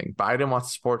horizon thing. Biden wants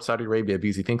to support Saudi Arabia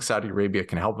because he thinks Saudi Arabia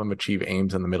can help him achieve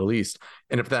aims in the Middle East.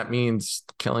 And if that means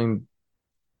killing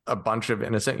a bunch of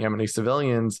innocent Yemeni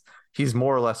civilians, he's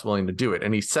more or less willing to do it.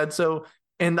 And he said so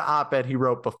in the op-ed he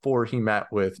wrote before he met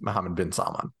with Mohammed bin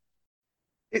Salman.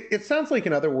 It sounds like,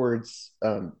 in other words,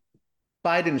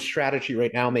 Biden's strategy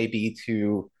right now may be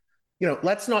to,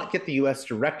 let's not get the U.S.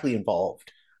 directly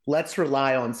involved. Let's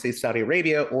rely on, say, Saudi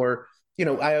Arabia, or,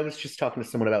 I was just talking to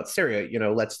someone about Syria.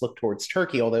 Let's look towards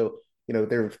Turkey, although,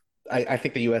 I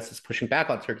think the U.S. is pushing back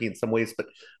on Turkey in some ways. But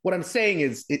what I'm saying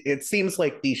is it seems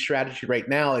like the strategy right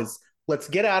now is let's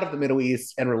get out of the Middle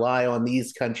East and rely on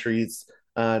these countries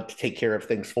to take care of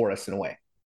things for us in a way.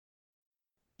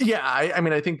 Yeah, I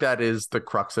mean, I think that is the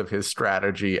crux of his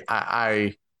strategy.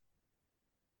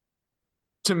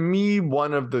 To me,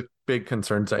 one of the big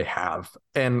concerns I have,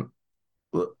 and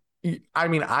I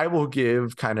mean, I will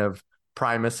give kind of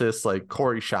primacist like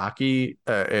Kori Schake,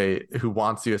 who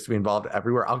wants the U.S. to be involved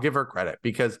everywhere. I'll give her credit,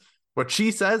 because what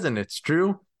she says, and it's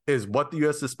true, is what the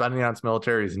U.S. is spending on its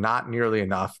military is not nearly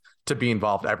enough to be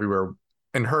involved everywhere,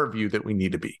 in her view, that we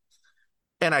need to be.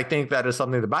 And I think that is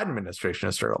something the Biden administration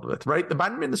has struggled with, right? The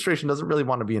Biden administration doesn't really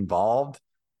want to be involved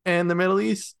in the Middle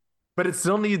East, but it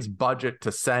still needs budget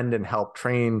to send and help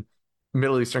train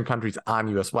Middle Eastern countries on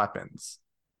U.S. weapons,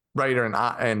 right?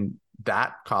 And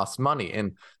that costs money.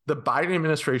 And the Biden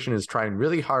administration is trying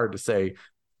really hard to say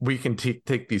we can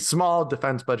take these small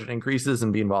defense budget increases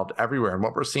and be involved everywhere. And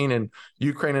what we're seeing in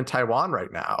Ukraine and Taiwan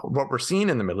right now, what we're seeing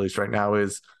in the Middle East right now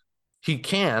is we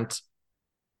can't,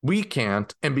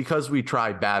 and because we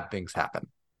try, bad things happen.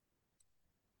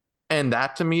 And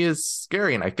that to me is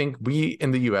scary. And I think we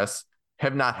in the US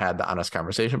have not had the honest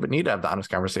conversation, but need to have the honest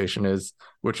conversation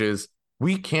which is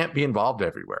we can't be involved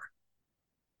everywhere.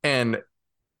 And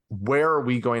where are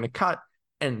we going to cut?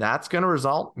 And that's going to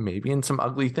result maybe in some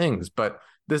ugly things. But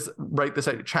this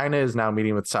idea, China is now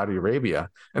meeting with Saudi Arabia.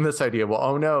 And this idea, well,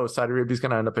 oh no, Saudi Arabia is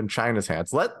going to end up in China's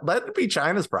hands. Let it be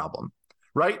China's problem,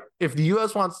 right? If the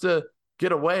US wants to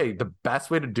get away, the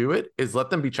best way to do it is let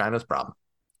them be China's problem,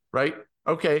 right?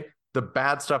 Okay, the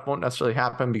bad stuff won't necessarily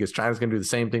happen because China's going to do the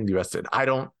same thing the US did. I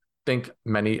don't think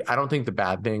the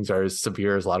bad things are as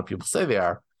severe as a lot of people say they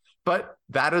are. But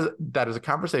that is a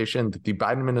conversation that the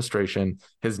Biden administration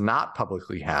has not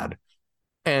publicly had.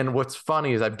 And what's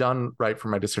funny is I've done, right, for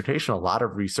my dissertation, a lot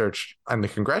of research on the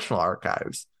congressional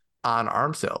archives on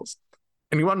arms sales.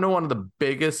 And you want to know one of the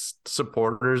biggest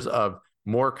supporters of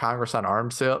more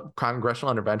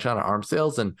congressional intervention on arms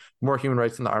sales and more human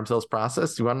rights in the arms sales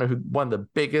process? You want to know who one of the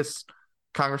biggest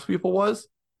Congress people was?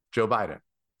 Joe Biden.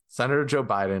 Senator Joe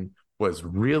Biden was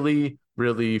really,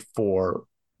 really for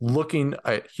looking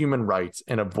at human rights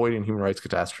and avoiding human rights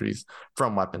catastrophes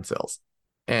from weapon sales.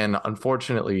 And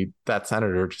unfortunately, that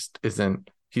senator just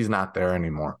he's not there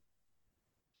anymore.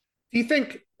 Do you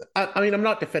think, I mean, I'm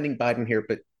not defending Biden here,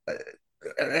 but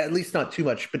at least not too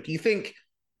much, but do you think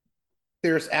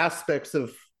there's aspects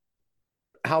of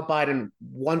how Biden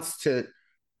wants to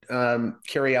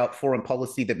carry out foreign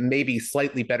policy that may be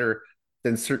slightly better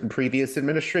than certain previous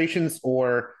administrations?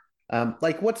 Or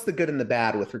what's the good and the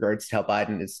bad with regards to how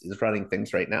Biden is running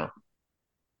things right now?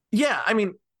 Yeah, I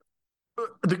mean,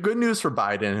 the good news for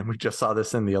Biden, and we just saw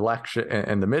this in the election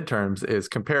and the midterms, is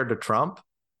compared to Trump,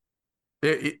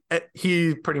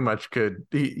 he pretty much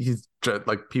he's just,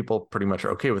 like, people pretty much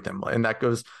are okay with him. And that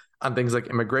goes on things like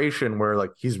immigration, where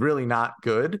like he's really not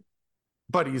good,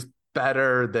 but he's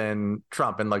better than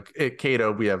Trump. And like at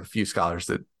Cato, we have a few scholars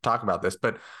that talk about this.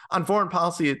 But on foreign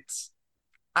policy,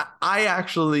 I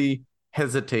actually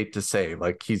hesitate to say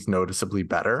like he's noticeably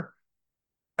better,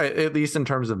 at least in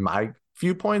terms of my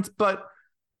viewpoints. But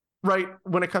right,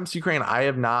 when it comes to Ukraine, I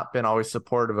have not been always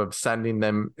supportive of sending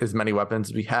them as many weapons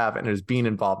as we have and as being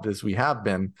involved as we have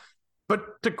been.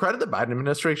 But to credit the Biden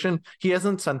administration, he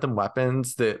hasn't sent them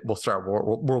weapons that will start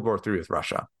World War III with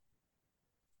Russia.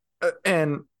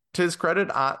 And to his credit,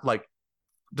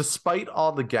 despite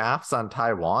all the gaffes on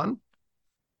Taiwan,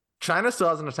 China still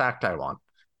hasn't attacked Taiwan.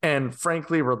 And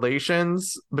frankly,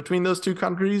 relations between those two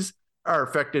countries are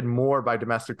affected more by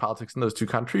domestic politics in those two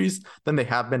countries than they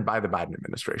have been by the Biden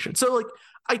administration. So like,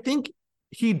 I think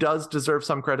he does deserve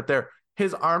some credit there.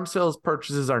 His arms sales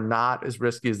purchases are not as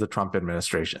risky as the Trump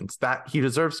administration's. That he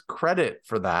deserves credit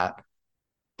for that.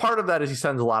 Part of that is he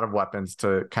sends a lot of weapons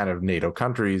to kind of NATO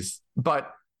countries, but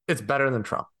it's better than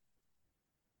Trump.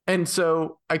 And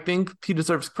so I think he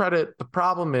deserves credit. The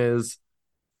problem is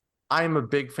I'm a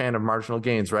big fan of marginal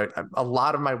gains, right? A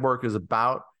lot of my work is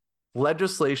about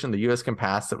legislation the U.S. can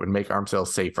pass that would make arms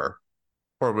sales safer,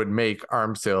 or would make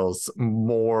arms sales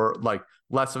more like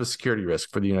less of a security risk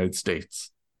for the United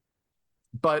States.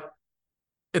 But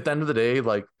at the end of the day,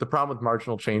 like the problem with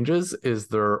marginal changes is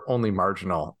they're only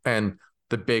marginal and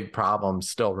the big problems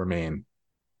still remain.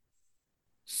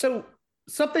 So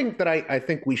something that I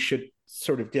think we should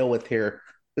sort of deal with here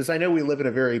is I know we live in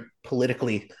a very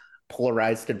politically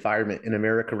polarized environment in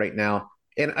America right now.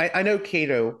 And I know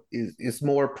Cato is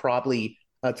more probably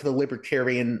to the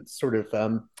libertarian sort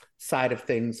of side of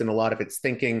things and a lot of its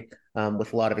thinking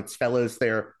with a lot of its fellows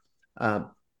there.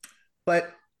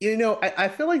 But, you know, I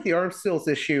feel like the arms sales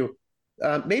issue,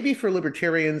 maybe for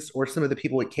libertarians or some of the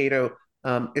people at Cato,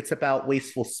 it's about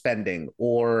wasteful spending,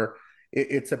 or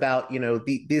it's about, you know,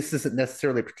 this isn't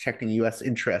necessarily protecting U.S.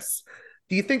 interests.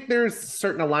 Do you think there's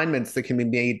certain alignments that can be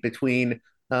made between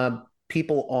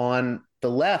people on the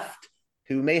left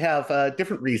who may have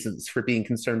different reasons for being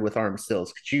concerned with arms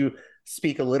sales? Could you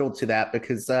speak a little to that?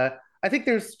 Because I think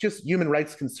there's just human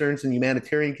rights concerns and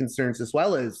humanitarian concerns, as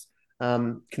well as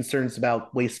concerns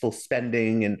about wasteful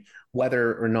spending and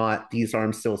whether or not these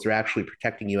arms sales are actually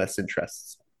protecting U.S.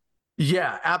 interests.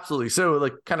 Yeah, absolutely. So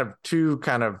like two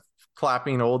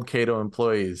clapping old Cato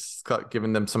employees,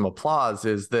 giving them some applause,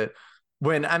 is that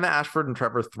when Emma Ashford and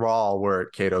Trevor Thrall were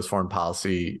at Cato's foreign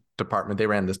policy department, they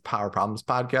ran this Power Problems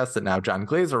podcast that now John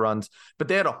Glazer runs, but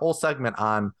they had a whole segment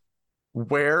on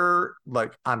where,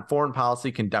 like, on foreign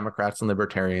policy can Democrats and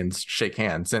libertarians shake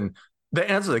hands. And the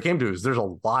answer they came to is there's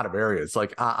a lot of areas,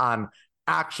 like on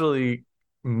actually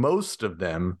most of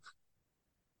them,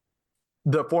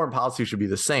 the foreign policy should be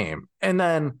the same. And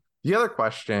then the other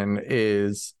question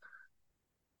is,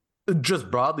 just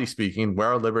broadly speaking, where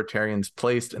are libertarians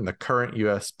placed in the current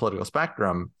U.S. political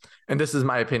spectrum? And this is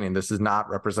my opinion. This is not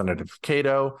representative of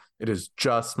Cato. It is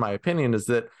just my opinion, is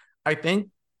that I think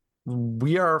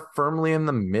we are firmly in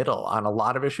the middle on a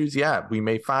lot of issues. Yeah, we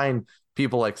may find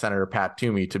people like Senator Pat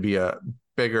Toomey to be a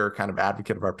bigger kind of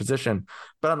advocate of our position.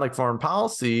 But unlike foreign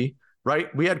policy,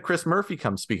 right, we had Chris Murphy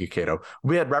come speak at Cato.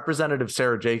 We had Representative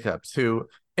Sarah Jacobs, who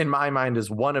in my mind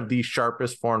is one of the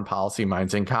sharpest foreign policy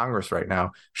minds in Congress right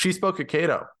now. She spoke at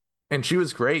Cato and she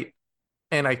was great.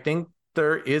 And I think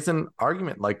there is an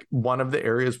argument, like one of the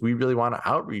areas we really want to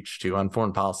outreach to on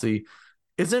foreign policy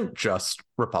isn't just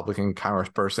Republican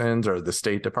congresspersons or the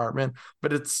State Department,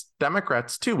 but it's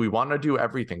Democrats too. We want to do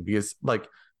everything because, like,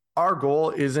 our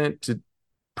goal isn't to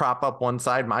prop up one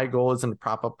side. My goal isn't to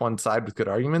prop up one side with good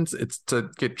arguments. It's to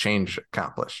get change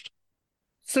accomplished.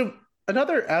 So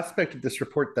another aspect of this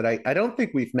report that I don't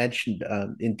think we've mentioned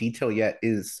in detail yet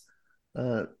is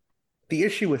the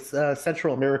issue with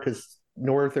Central America's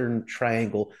Northern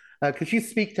Triangle. Could you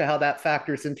speak to how that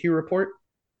factors into your report?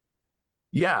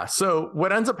 Yeah. So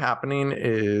what ends up happening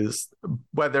is,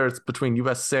 whether it's between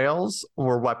U.S. sales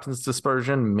or weapons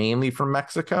dispersion, mainly from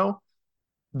Mexico,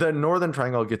 the Northern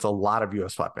Triangle gets a lot of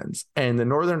U.S. weapons. And the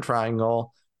Northern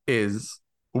Triangle is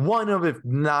one of, if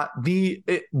not the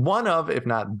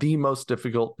most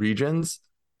difficult regions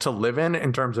to live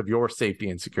in terms of your safety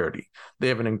and security. They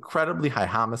have an incredibly high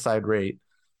homicide rate.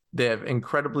 They have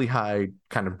incredibly high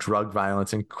kind of drug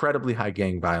violence, incredibly high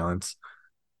gang violence.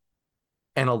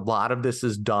 And a lot of this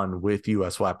is done with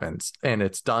U.S. weapons, and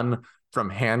it's done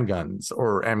from handguns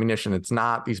or ammunition. It's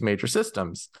not these major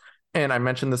systems. And I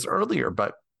mentioned this earlier,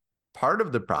 but part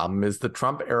of the problem is the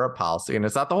Trump era policy, and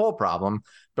it's not the whole problem,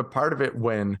 but part of it,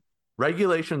 when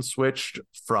regulations switched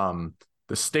from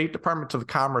the State Department to the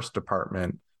Commerce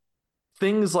Department,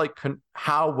 things like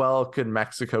how well could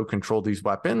Mexico control these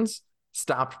weapons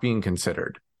stopped being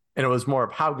considered. And it was more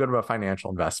of, how good of a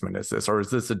financial investment is this, or is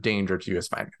this a danger to U.S.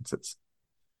 finances?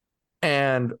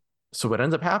 And so what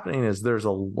ends up happening is there's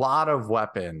a lot of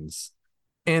weapons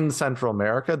in Central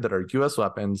America that are U.S.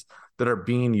 weapons that are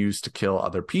being used to kill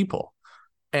other people.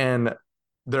 And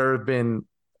there have been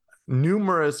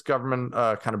numerous Government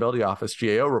Accountability Office,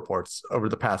 GAO, reports over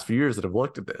the past few years that have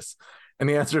looked at this. And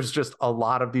the answer is just, a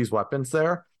lot of these weapons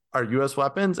there are U.S.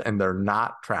 weapons, and they're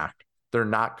not tracked. They're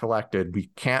not collected. We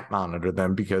can't monitor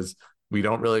them because we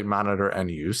don't really monitor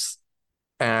end use.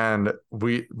 And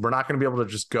we're not going to be able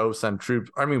to just go send troops.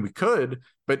 I mean, we could,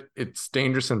 but it's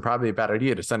dangerous and probably a bad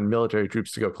idea to send military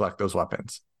troops to go collect those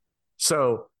weapons.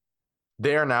 So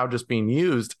they are now just being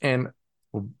used. And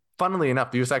funnily enough,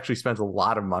 the U.S. actually spends a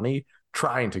lot of money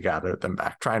trying to gather them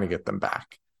back, trying to get them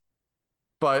back.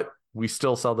 But we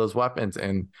still sell those weapons.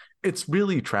 And it's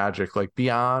really tragic, like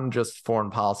beyond just foreign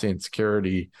policy and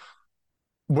security.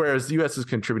 Whereas the U.S. is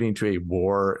contributing to a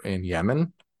war in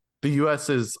Yemen, the U.S.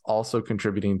 is also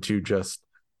contributing to just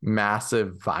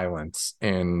massive violence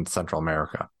in Central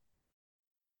America.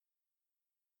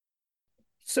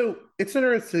 So it's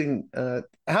interesting.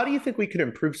 How do you think we could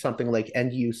improve something like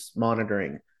end-use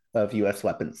monitoring of U.S.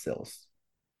 weapons sales?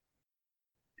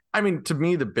 I mean, to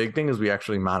me, the big thing is we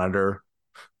actually monitor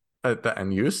at the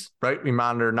end use, right? We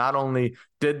monitor not only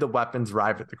did the weapons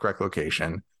arrive at the correct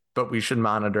location, but we should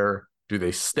monitor, do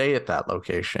they stay at that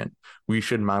location? We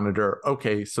should monitor,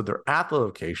 okay, so they're at the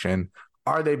location.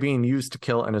 Are they being used to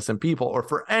kill innocent people, or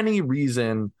for any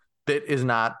reason that is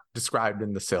not described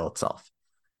in the sale itself?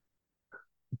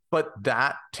 But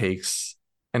that takes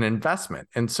an investment.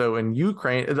 And so in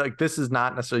Ukraine, like, this is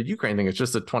not necessarily a Ukraine thing, it's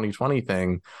just a 2020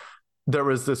 thing. There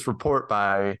was this report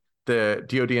by the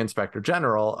DoD Inspector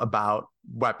General about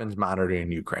weapons monitoring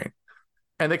in Ukraine.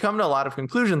 And they come to a lot of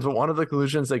conclusions, but one of the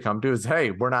conclusions they come to is, hey,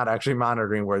 we're not actually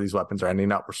monitoring where these weapons are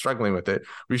ending up. We're struggling with it.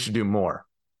 We should do more.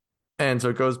 And so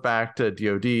it goes back to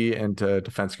DoD and to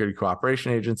Defense Security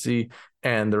Cooperation Agency.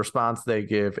 And the response they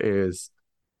give is,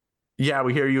 yeah,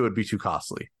 we hear you, it'd be too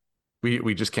costly.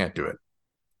 We just can't do it.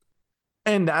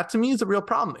 And that, to me, is a real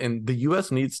problem. And the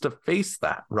U.S. needs to face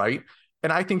that, right?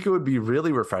 And I think it would be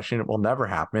really refreshing. It will never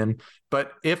happen.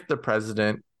 But if the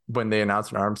president, when they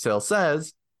announce an arms sale,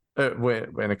 says,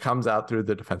 when it comes out through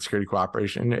the Defense Security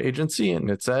Cooperation Agency,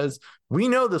 and it says, we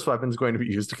know this weapon is going to be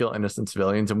used to kill innocent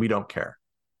civilians and we don't care.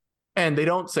 And they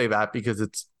don't say that because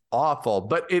it's awful,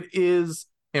 but it is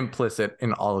implicit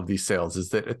in all of these sales, is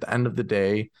that at the end of the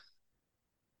day,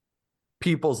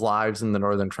 people's lives in the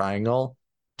Northern Triangle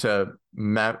to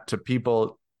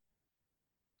people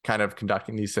kind of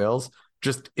conducting these sales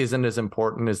just isn't as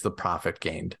important as the profit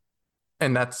gained.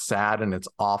 And that's sad and it's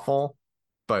awful,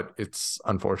 but it's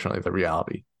unfortunately the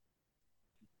reality.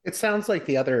 It sounds like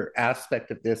the other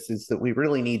aspect of this is that we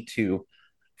really need to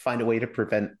find a way to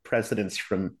prevent presidents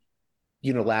from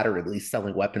unilaterally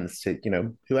selling weapons to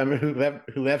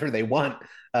whoever they want.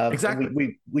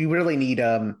 Exactly. We really need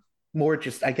more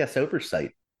just, I guess,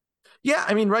 oversight. Yeah,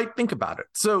 I mean, right. Think about it.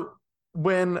 So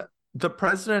when the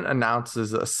president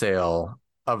announces a sale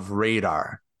of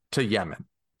radar to Yemen,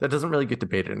 that doesn't really get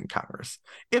debated in Congress.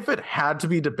 If it had to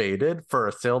be debated for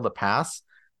a sale to pass,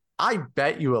 I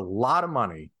bet you a lot of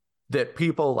money that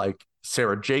people like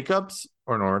Sarah Jacobs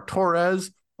or Nora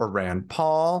Torres or Rand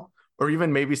Paul, or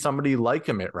even maybe somebody like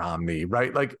Mitt Romney,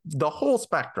 right? Like the whole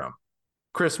spectrum,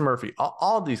 Chris Murphy,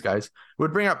 all these guys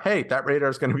would bring up, hey, that radar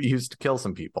is going to be used to kill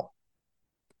some people.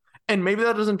 And maybe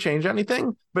that doesn't change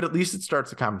anything, but at least it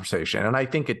starts a conversation. And I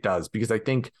think it does, because I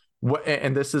think,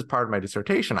 and this is part of my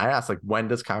dissertation, I asked, like, when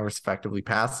does Congress effectively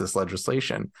pass this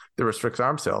legislation that restricts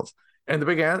arms sales? And the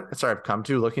big answer I've come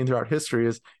to looking throughout history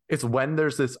is it's when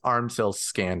there's this arms sales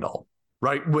scandal,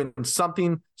 right? When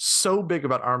something so big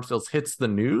about arms sales hits the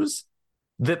news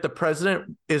that the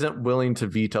president isn't willing to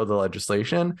veto the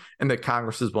legislation and that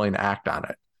Congress is willing to act on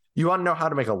it. You want to know how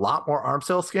to make a lot more arms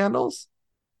sales scandals?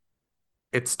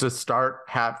 It's to start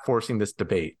forcing this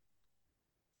debate.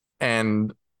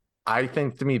 And I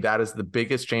think, to me, that is the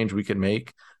biggest change we can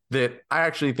make, that I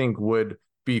actually think would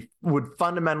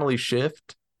fundamentally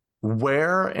shift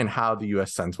where and how the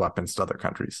U.S. sends weapons to other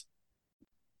countries.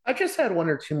 I just had one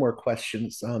or two more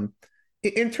questions.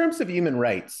 In terms of human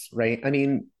rights, right? I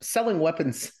mean, selling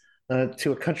weapons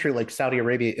to a country like Saudi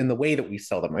Arabia in the way that we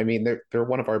sell them, I mean, they're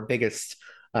one of our biggest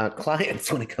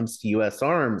clients when it comes to U.S.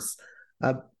 arms.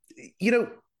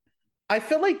 I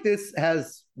feel like this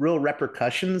has real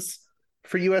repercussions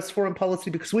for U.S. foreign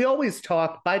policy, because we always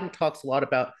Biden talks a lot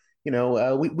about,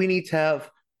 we need to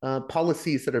have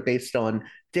policies that are based on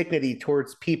dignity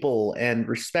towards people and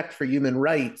respect for human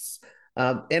rights.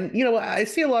 I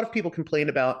see a lot of people complain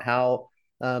about how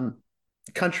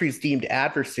countries deemed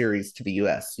adversaries to the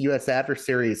U.S.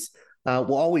 adversaries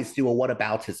will always do a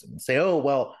whataboutism and say, oh,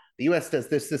 well, the U.S. does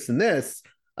this, this, and this.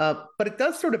 But it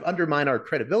does sort of undermine our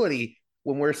credibility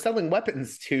when we're selling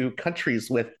weapons to countries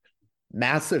with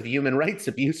massive human rights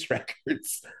abuse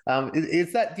records. Do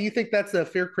you think that's a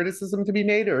fair criticism to be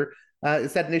made, or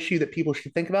is that an issue that people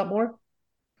should think about more?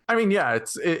 I mean, yeah,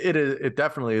 it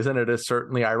definitely is, and it is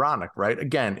certainly ironic, right?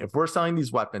 Again, if we're selling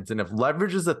these weapons and if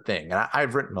leverage is a thing, and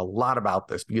I've written a lot about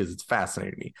this because it's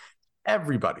fascinating me,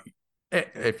 everybody,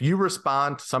 if you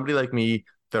respond to somebody like me,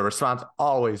 the response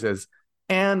always is,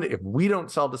 and if we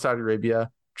don't sell to Saudi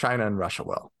Arabia, China and Russia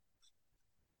will.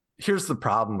 Here's the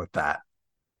problem with that.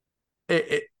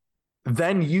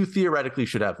 Then you theoretically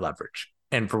should have leverage.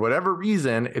 And for whatever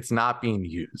reason, it's not being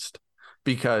used,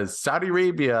 because Saudi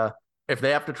Arabia, if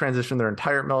they have to transition their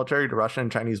entire military to Russian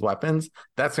and Chinese weapons,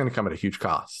 that's going to come at a huge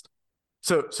cost.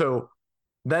 So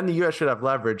then the U.S. should have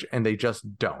leverage, and they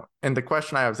just don't. And the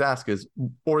question I always ask is,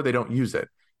 or they don't use it.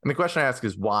 And the question I ask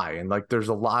is why? And like, there's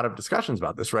a lot of discussions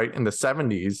about this, right? In the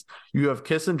 70s, you have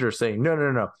Kissinger saying,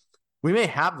 no. We may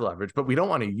have the leverage, but we don't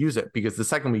want to use it, because the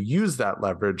second we use that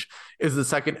leverage is the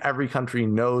second every country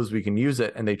knows we can use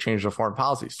it and they change their foreign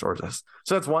policies towards us.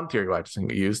 So that's one theory why I just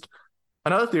think it used.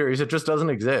 Another theory is it just doesn't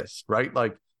exist, right?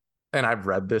 Like, and I've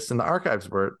read this in the archives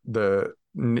where the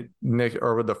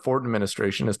Ford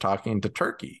administration is talking to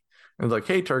Turkey and it's like,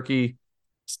 hey, Turkey,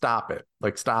 stop it.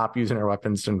 Like, stop using our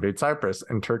weapons to invade Cyprus.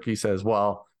 And Turkey says,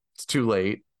 well, it's too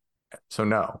late. So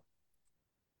no.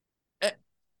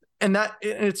 And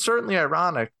it's certainly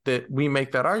ironic that we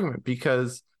make that argument,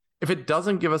 because if it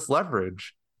doesn't give us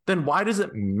leverage, then why does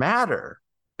it matter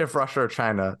if Russia or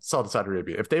China sell to Saudi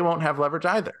Arabia if they won't have leverage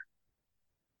either?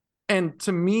 And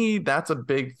to me, that's a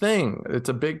big thing. It's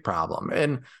a big problem.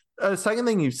 And a second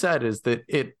thing you said is that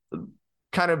it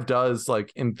kind of does,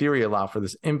 like, in theory, allow for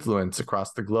this influence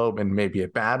across the globe in maybe a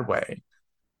bad way.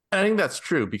 And I think that's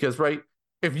true, because, right,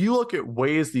 if you look at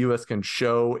ways the U.S. can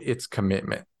show its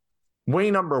commitment,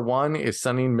 way number one is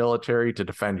sending military to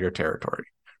defend your territory,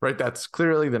 right? That's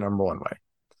clearly the number one way.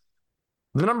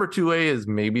 The number two way is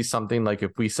maybe something like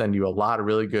if we send you a lot of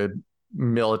really good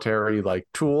military like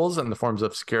tools in the forms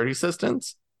of security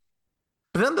assistance.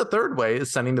 But then the third way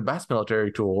is sending the best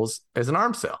military tools as an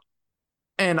arms sale.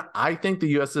 And I think the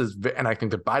U.S. and I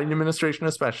think the Biden administration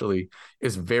especially,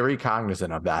 is very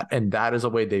cognizant of that. And that is a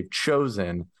way they've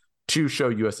chosen to show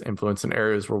U.S. influence in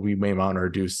areas where we may want to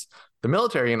reduce the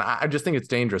military. And I just think it's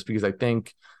dangerous because I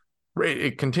think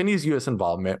it continues U.S.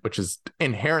 involvement, which is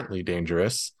inherently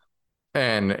dangerous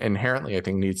and inherently, I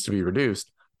think, needs to be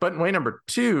reduced. But in way number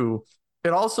two, it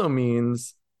also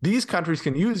means these countries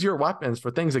can use your weapons for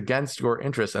things against your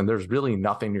interests, and there's really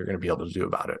nothing you're going to be able to do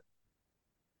about it.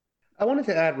 I wanted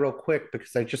to add real quick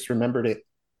because I just remembered it.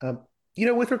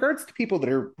 With regards to people that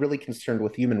are really concerned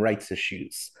with human rights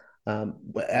issues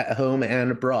at home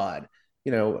and abroad,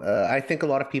 I think a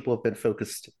lot of people have been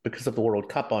focused because of the World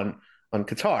Cup on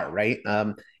Qatar, right?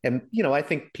 I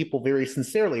think people very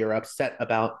sincerely are upset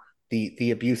about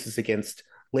the abuses against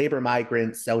labor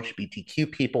migrants,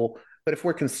 LGBTQ people. But if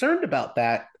we're concerned about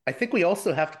that, I think we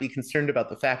also have to be concerned about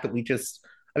the fact that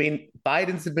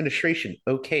Biden's administration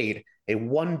okayed a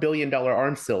 $1 billion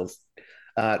arms sales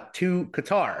to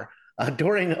Qatar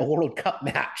during a World Cup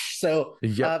match. So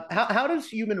how does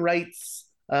human rights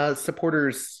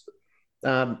supporters,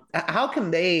 how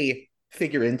can they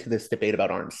figure into this debate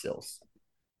about arms sales?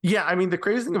 Yeah, I mean, the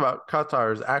crazy thing about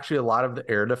Qatar is actually a lot of the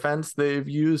air defense they've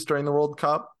used during the World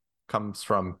Cup comes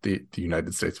from the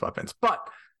United States weapons. But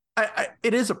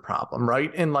it is a problem,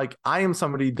 right? And I am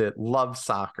somebody that loves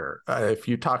soccer. If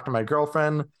you talk to my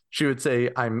girlfriend, she would say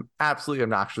I'm absolutely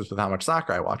obnoxious with how much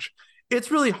soccer I watch.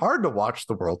 It's really hard to watch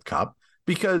the World Cup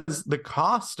because the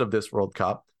cost of this World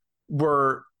Cup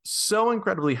were so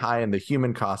incredibly high in the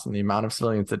human cost and the amount of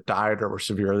civilians that died or were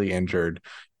severely injured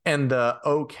and the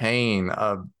okaying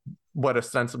of what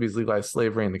ostensibly is legalized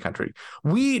slavery in the country.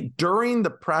 We, during the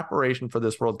preparation for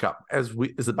this World Cup, as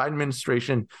the Biden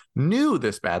administration knew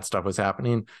this bad stuff was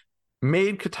happening,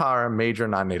 made Qatar a major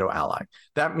non-NATO ally.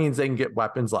 That means they can get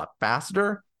weapons a lot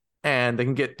faster and they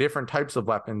can get different types of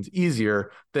weapons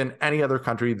easier than any other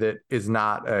country that is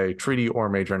not a treaty or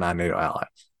major non-NATO ally.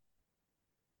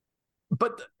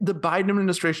 But the Biden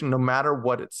administration, no matter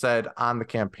what it said on the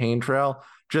campaign trail,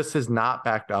 just has not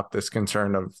backed up this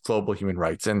concern of global human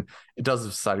rights. And it does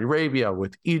with Saudi Arabia,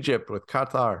 with Egypt, with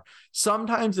Qatar.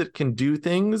 Sometimes it can do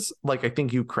things like I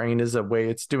think Ukraine is a way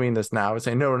it's doing this now, is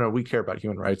saying, no, we care about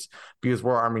human rights because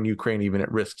we're arming Ukraine even at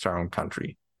risk to our own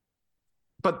country.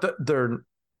 But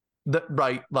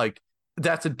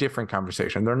that's a different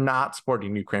conversation. They're not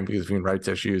supporting Ukraine because of human rights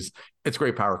issues. It's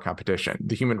great power competition.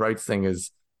 The human rights thing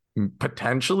is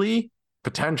potentially,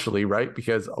 right?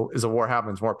 Because as a war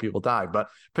happens, more people die, but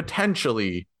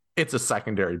potentially it's a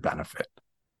secondary benefit.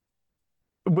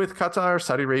 With Qatar,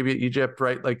 Saudi Arabia, Egypt,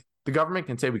 right? The government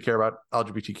can say we care about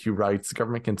LGBTQ rights. The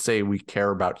government can say we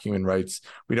care about human rights.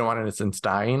 We don't want innocents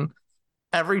dying.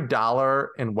 Every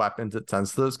dollar in weapons it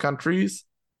sends to those countries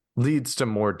leads to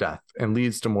more death and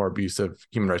leads to more abuse of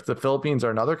human rights. The Philippines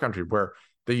are another country where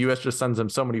the U.S. just sends them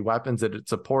so many weapons that it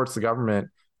supports the government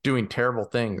doing terrible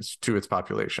things to its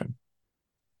population.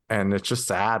 And it's just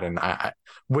sad. And I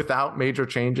without major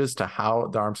changes to how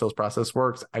the arms sales process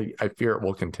works, I fear it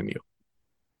will continue.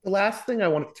 The last thing I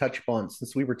wanted to touch upon,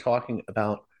 since we were talking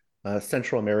about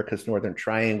Central America's Northern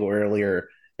Triangle earlier,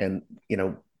 and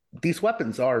these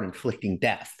weapons are inflicting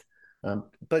death.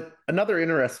 But another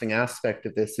interesting aspect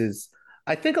of this is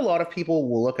I think a lot of people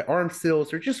will look at arms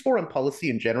sales or just foreign policy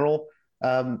in general.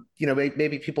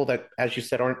 Maybe people that, as you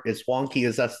said, aren't as wonky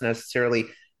as us necessarily.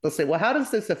 They'll say, well, how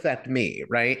does this affect me,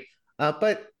 right?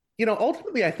 But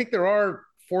ultimately, I think there are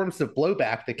forms of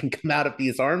blowback that can come out of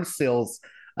these arms sales.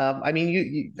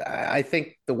 I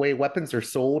think the way weapons are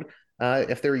sold,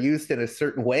 if they're used in a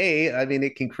certain way,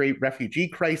 it can create refugee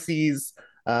crises.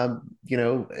 So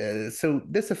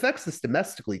this affects us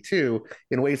domestically too,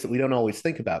 in ways that we don't always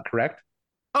think about, correct?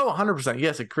 Oh, 100%.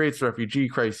 Yes, it creates refugee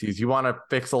crises. You want to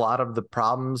fix a lot of the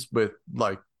problems with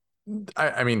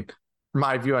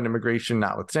my view on immigration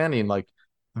notwithstanding,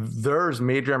 there's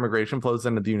major immigration flows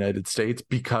into the United States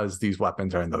because these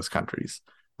weapons are in those countries,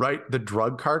 right? The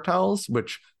drug cartels,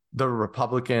 which the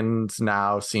Republicans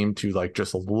now seem to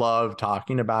just love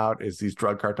talking about, is these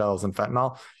drug cartels and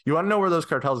fentanyl. You want to know where those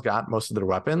cartels got most of their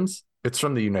weapons? It's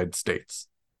from the United States.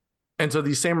 And so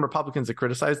these same Republicans that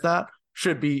criticize that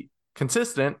should be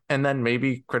consistent and then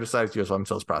maybe criticize U.S. weapons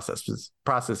sales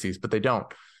processes, but they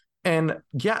don't. And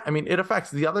it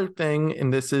affects the other thing,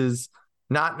 and this is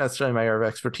not necessarily my area of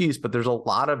expertise, but there's a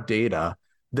lot of data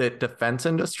that defense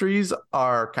industries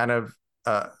are kind of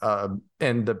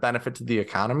and the benefit to the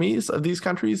economies of these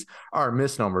countries are a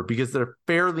misnomer because they're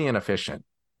fairly inefficient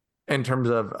in terms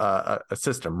of a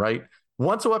system, right?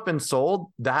 Once a weapon's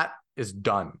sold, that is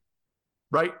done,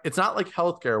 right? It's not like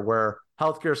healthcare where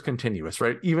healthcare is continuous,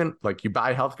 right? Even like you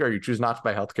buy healthcare, you choose not to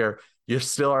buy healthcare, you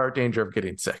still are at danger of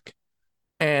getting sick.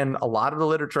 And a lot of the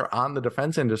literature on the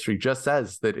defense industry just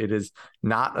says that it is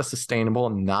not a sustainable,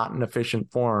 not an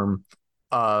efficient form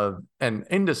of an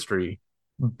industry.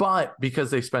 But because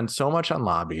they spend so much on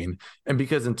lobbying, and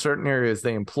because in certain areas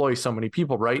they employ so many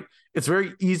people, right? It's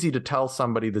very easy to tell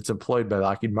somebody that's employed by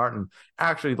Lockheed Martin,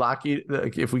 actually, Lockheed,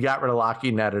 if we got rid of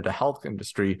Lockheed and added a health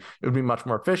industry, it would be much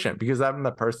more efficient, because then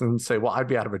the person would say, well, I'd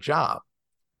be out of a job.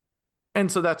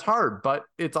 And so that's hard, but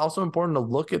it's also important to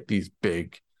look at these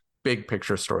big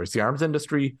picture stories. The arms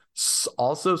industry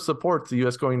also supports the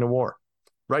U.S. going to war,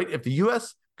 right? If the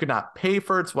U.S. could not pay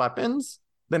for its weapons,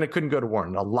 then it couldn't go to war.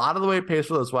 And a lot of the way it pays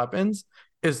for those weapons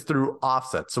is through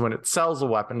offsets. So when it sells a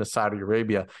weapon to Saudi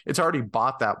Arabia, it's already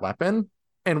bought that weapon,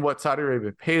 and what Saudi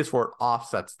Arabia pays for it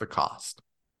offsets the cost.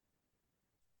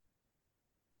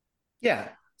 Yeah.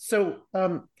 So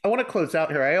I want to close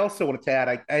out here. I also wanted to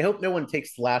add, I hope no one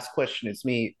takes the last question as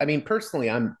me. I mean, personally,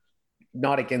 I'm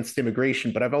not against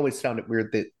immigration, but I've always found it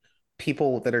weird that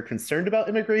people that are concerned about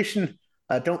immigration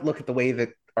don't look at the way that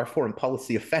our foreign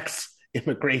policy affects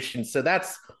immigration. So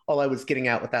that's all I was getting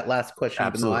at with that last question.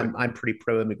 Absolutely. Even though I'm pretty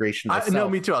pro immigration myself. No,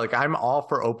 me too. Like, I'm all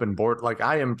for open board. Like,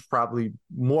 I am probably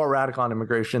more radical on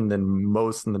immigration than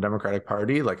most in the Democratic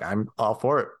Party. Like, I'm all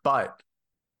for it. But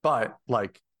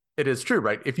like, it is true,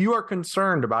 right? If you are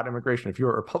concerned about immigration, if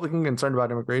you're a Republican concerned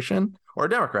about immigration, or a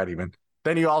Democrat even,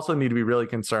 then you also need to be really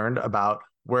concerned about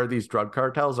where these drug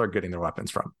cartels are getting their weapons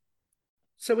from.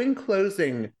 So in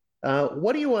closing,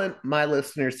 what do you want my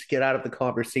listeners to get out of the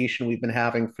conversation we've been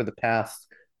having for the past,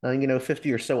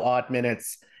 50 or so odd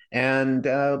minutes? And,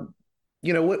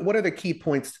 what are the key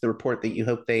points to the report that you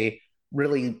hope they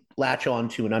really latch on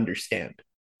to and understand?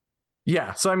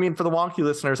 Yeah. So, I mean, for the wonky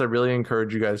listeners, I really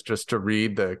encourage you guys just to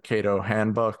read the Cato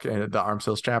handbook and the arms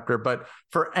sales chapter. But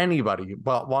for anybody,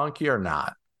 well, wonky or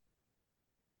not,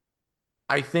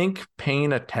 I think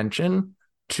paying attention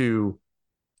to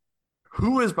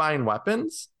who is buying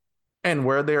weapons and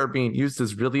where they are being used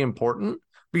is really important,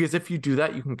 because if you do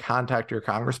that, you can contact your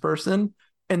congressperson,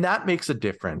 and that makes a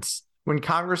difference. When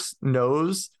Congress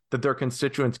knows that their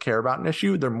constituents care about an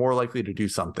issue, they're more likely to do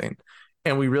something.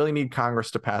 And we really need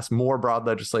Congress to pass more broad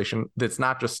legislation that's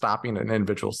not just stopping an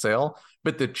individual sale,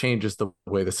 but that changes the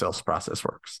way the sales process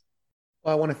works.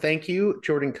 Well, I want to thank you,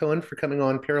 Jordan Cohen, for coming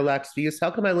on Parallax Views.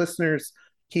 How can my listeners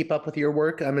keep up with your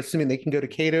work? I'm assuming they can go to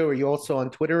Cato. Are you also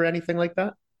on Twitter or anything like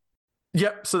that?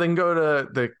 Yep. So they can go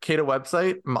to the Cato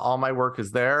website. All my work is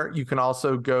there. You can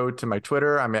also go to my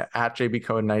Twitter. I'm at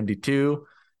JBCohen92.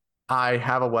 I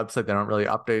have a website that I don't really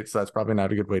update, so that's probably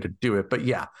not a good way to do it. But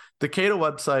yeah, the Cato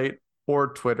website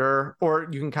or Twitter, or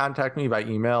you can contact me by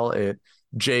email at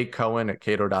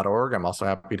jcohen@cato.org. I'm also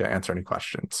happy to answer any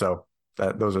questions. So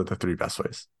those are the three best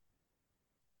ways.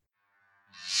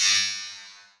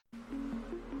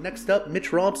 Next up,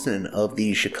 Mitch Robson of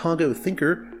the Chicago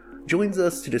Thinker joins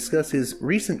us to discuss his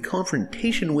recent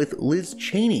confrontation with Liz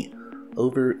Cheney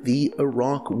over the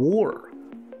Iraq War.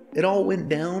 It all went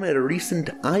down at a recent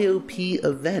IOP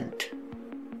event,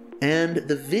 and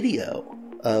the video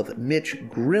of Mitch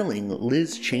grilling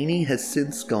Liz Cheney has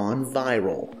since gone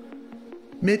viral.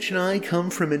 Mitch and I come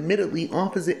from admittedly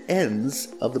opposite ends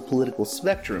of the political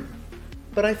spectrum,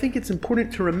 but I think it's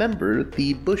important to remember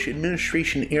the Bush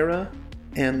administration era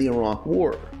and the Iraq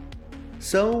War.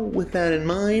 So, with that in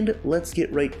mind, let's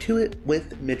get right to it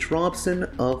with Mitch Robson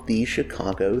of the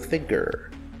Chicago Thinker.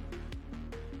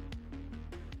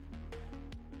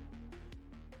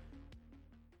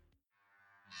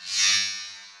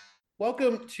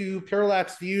 Welcome to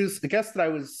Parallax Views. The guest that I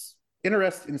was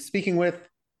interested in speaking with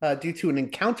due to an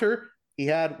encounter he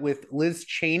had with Liz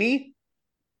Cheney,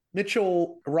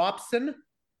 Mitchell Robson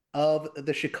of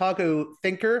the Chicago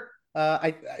Thinker.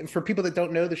 For people that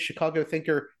don't know, the Chicago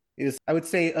Thinker is, I would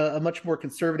say, a much more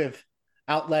conservative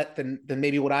outlet than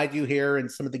maybe what I do here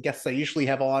and some of the guests I usually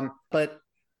have on. But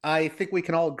I think we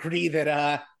can all agree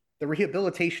that the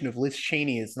rehabilitation of Liz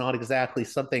Cheney is not exactly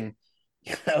something,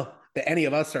 that any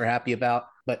of us are happy about.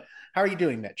 But how are you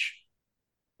doing, Mitch?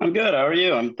 I'm good. How are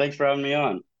you? Thanks for having me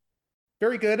on.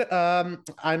 Very good.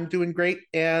 I'm doing great.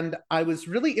 And I was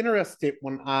really interested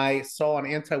when I saw on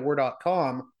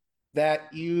antiwar.com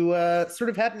that you sort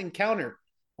of had an encounter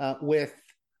with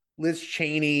Liz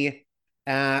Cheney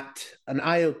at an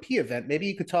IOP event. Maybe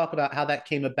you could talk about how that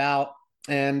came about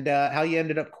and how you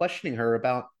ended up questioning her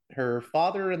about her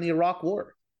father and the Iraq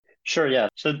War. Sure, yeah.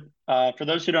 So for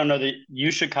those who don't know, the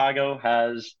UChicago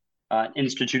has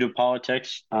Institute of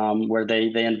Politics where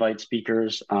they invite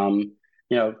speakers,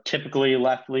 typically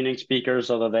left-leaning speakers,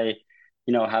 although they,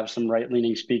 have some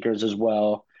right-leaning speakers as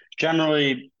well.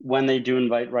 generally, when they do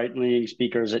invite right-leaning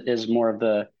speakers, it is more of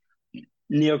the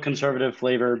neoconservative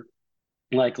flavor,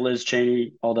 like Liz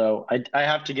Cheney. Although I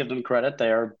have to give them credit,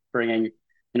 they are bringing,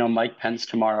 Mike Pence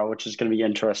tomorrow, which is going to be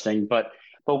interesting. But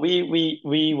we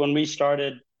when we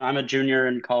started, I'm a junior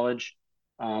in college.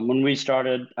 When we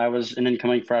started, I was an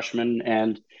incoming freshman,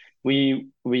 and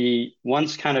we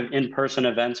once kind of in-person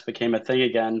events became a thing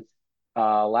again.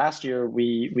 Last year,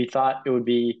 we thought it would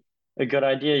be a good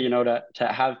idea, to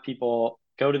have people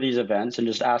go to these events and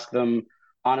just ask them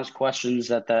honest questions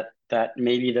that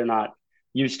maybe they're not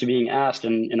used to being asked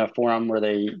in a forum where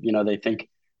they think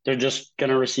they're just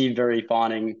going to receive very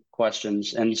fawning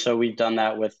questions. And so we've done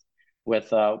that with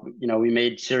we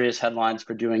made serious headlines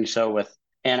for doing so with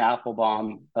Anne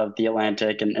Applebaum of The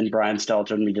Atlantic and Brian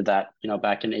Stelter, and we did that,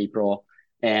 back in April.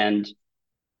 And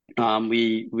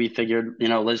we figured,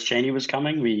 Liz Cheney was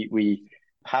coming. We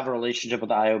have a relationship with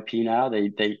the IOP now.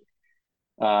 They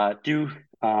do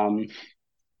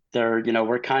they're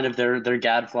we're kind of their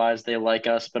gadflies. They like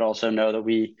us, but also know that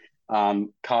we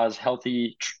cause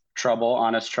healthy trouble,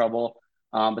 honest trouble.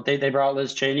 But they brought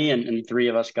Liz Cheney, and three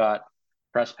of us got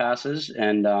press passes,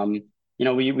 and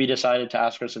we decided to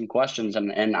ask her some questions,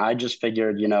 and I just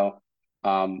figured,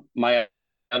 my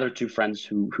other two friends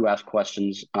who asked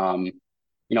questions, I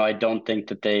don't think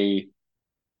that they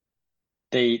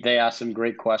asked some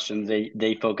great questions.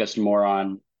 They focused more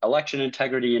on election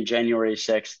integrity and January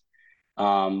 6th.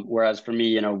 Whereas for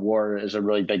me, war is a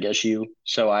really big issue.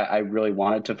 So I really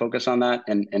wanted to focus on that.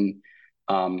 And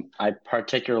I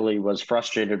particularly was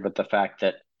frustrated with the fact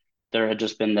that there had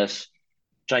just been this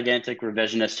gigantic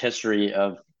revisionist history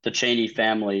of the Cheney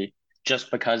family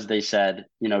just because they said,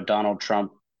 Donald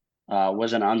Trump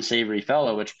was an unsavory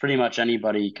fellow, which pretty much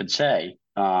anybody could say.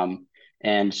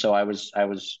 And so I was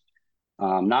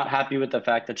not happy with the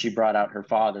fact that she brought out her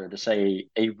father to say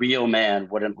a real man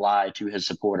wouldn't lie to his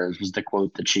supporters, was the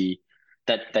quote that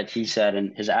he said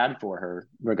in his ad for her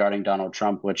regarding Donald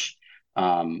Trump, which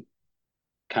I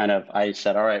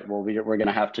said, all right, well, we're going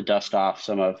to have to dust off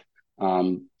some of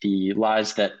the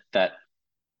lies that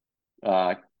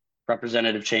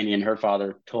Representative Cheney and her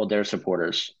father told their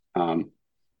supporters.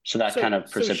 So that kind of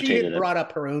precipitated so she had brought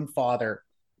up her own father,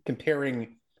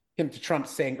 comparing him to Trump,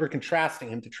 saying, or contrasting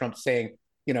him to Trump, saying,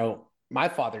 my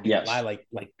father didn't lie. Like,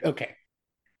 okay.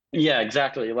 Yeah,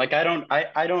 exactly. Like, I don't,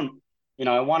 I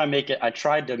want to make it, I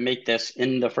tried to make this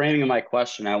in the framing of my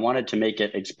question. I wanted to make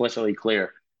it explicitly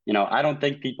clear. I don't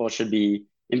think people should be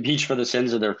impeached for the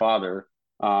sins of their father.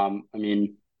 My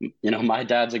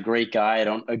dad's a great guy. I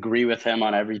don't agree with him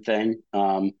on everything.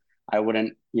 I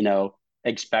wouldn't,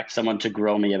 expect someone to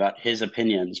grill me about his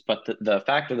opinions. But the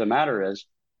fact of the matter is,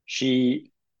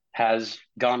 she has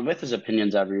gone with his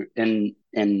opinions in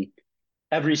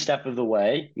every step of the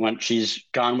way. When she's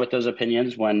gone with those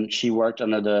opinions when she worked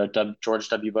under the George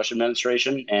W. Bush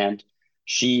administration, and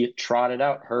she trotted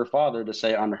out her father to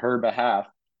say on her behalf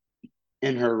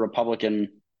in her Republican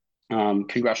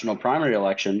congressional primary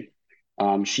election,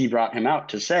 she brought him out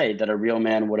to say that a real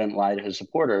man wouldn't lie to his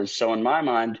supporters. So in my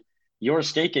mind, you're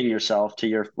staking yourself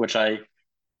to which I,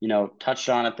 touched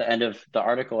on at the end of the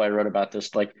article I wrote about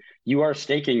this, like, you are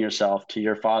staking yourself to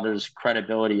your father's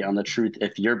credibility on the truth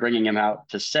if you're bringing him out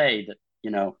to say that,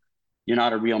 you're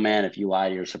not a real man if you lie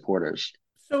to your supporters.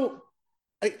 So,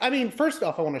 first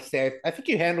off, I want to say, I think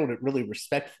you handled it really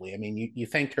respectfully. You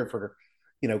thanked her for,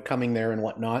 coming there and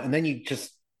whatnot, and then you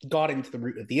just got into the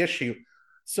root of the issue.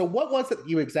 So what was it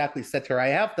you exactly said to her? I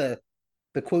have the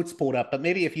quotes pulled up, but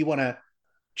maybe if you want to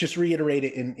just reiterate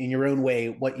it in your own way,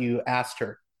 what you asked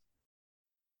her.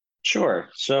 Sure.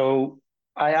 So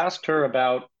I asked her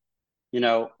about,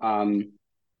 I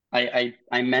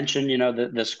mentioned,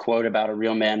 this quote about a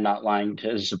real man not lying to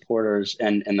his supporters.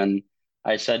 And then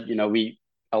I said,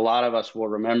 a lot of us will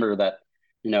remember that,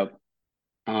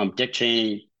 Dick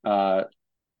Cheney, as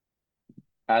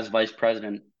vice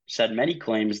president, said many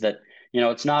claims that,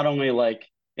 it's not only like,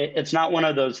 it's not one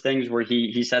of those things where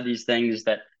he said these things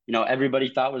that, everybody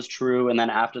thought was true. And then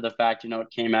after the fact,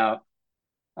 it came out,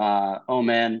 oh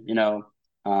man,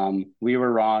 we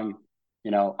were wrong,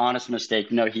 honest mistake.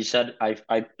 He said,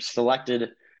 I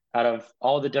selected out of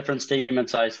all the different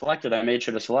statements I selected, I made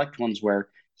sure to select ones where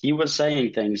he was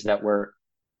saying things that were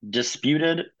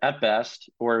disputed at best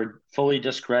or fully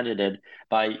discredited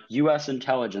by U.S.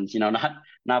 intelligence,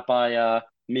 not by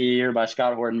me or by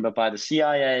Scott Horton, but by the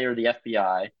CIA or the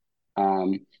FBI,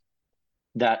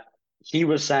 that he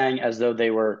was saying as though they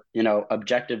were,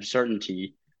 objective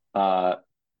certainty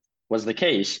was the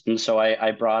case. And so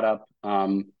I brought up,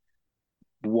 I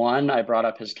brought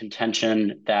up his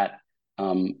contention that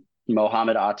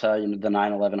Mohammed Atta, the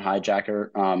 9/11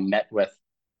 hijacker, met with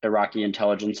Iraqi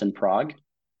intelligence in Prague,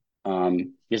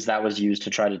 because that was used to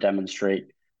try to demonstrate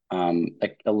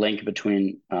a link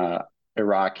between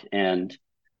Iraq and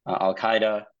Al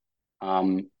Qaeda.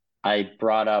 I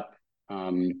brought up,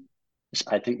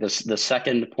 I think the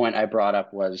second point I brought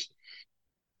up was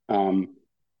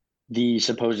the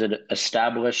supposed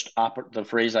established the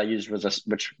phrase I used was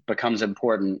which becomes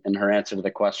important in her answer to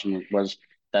the question was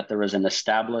that there was an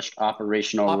established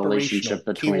operational relationship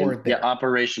between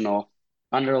operational,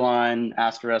 underline,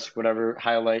 asterisk, whatever,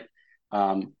 highlight,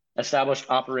 established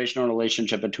operational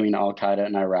relationship between Al Qaeda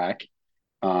and Iraq.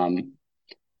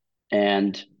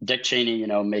 And Dick Cheney,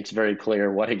 makes very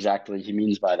clear what exactly he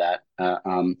means by that.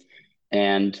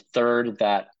 And third,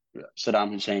 that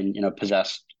Saddam Hussein,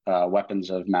 possessed weapons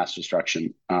of mass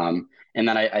destruction. And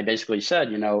then I basically said,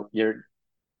 you're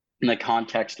in the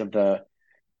context of the,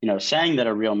 saying that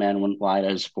a real man wouldn't lie to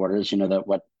his supporters, that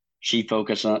what she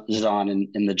focuses on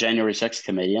in the January 6th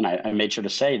committee. And I made sure to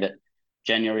say that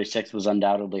January 6th was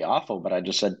undoubtedly awful, but I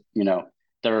just said,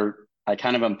 I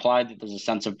kind of implied that there's a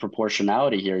sense of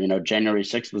proportionality here. January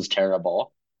 6th was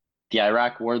terrible. The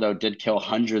Iraq war, though, did kill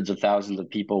hundreds of thousands of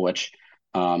people, which,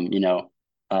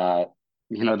 the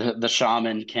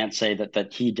shaman can't say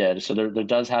that he did. So there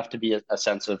does have to be a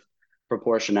sense of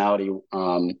proportionality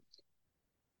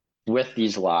with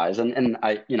these lies. And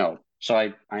I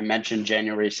mentioned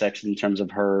January 6th in terms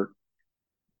of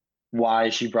why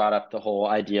she brought up the whole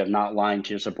idea of not lying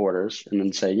to your supporters, and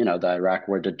then say, the Iraq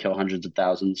war did kill hundreds of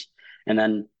thousands. And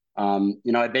then,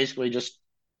 I basically just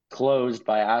closed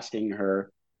by asking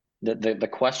her the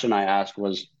question I asked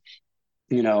was,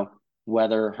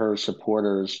 whether her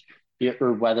supporters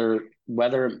or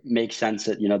whether it makes sense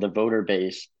that, the voter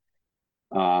base,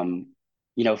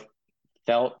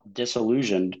 felt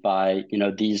disillusioned by,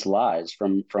 these lies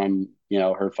from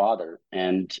her father.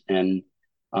 And you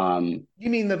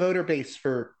mean the voter base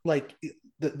for like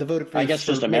the voter base? I guess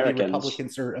just Americans,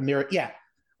 Republicans or America. Yeah.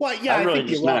 Well, yeah, I think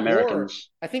the Iraq War.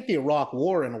 I think the Iraq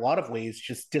War, in a lot of ways,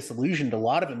 just disillusioned a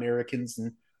lot of Americans,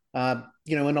 and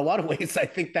in a lot of ways, I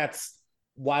think that's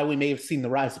why we may have seen the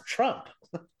rise of Trump.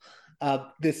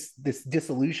 This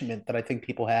disillusionment that I think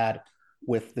people had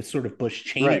with the sort of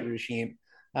Bush-Cheney regime.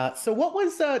 So, what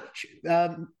was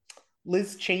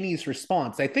Liz Cheney's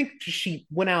response? I think she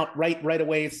went out right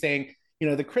away saying,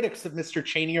 the critics of Mr.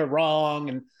 Cheney are wrong,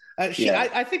 and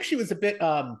I think she was a bit.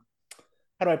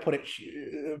 How do I put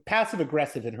it? Passive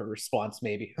aggressive in her response,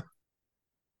 maybe.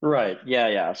 Right.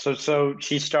 Yeah. So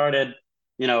she started,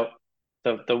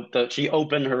 she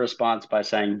opened her response by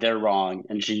saying they're wrong,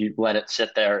 and she let it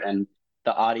sit there, and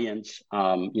the audience,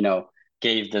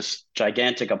 gave this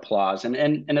gigantic applause, and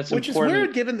it's which important. Is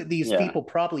weird, given that these people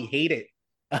probably hated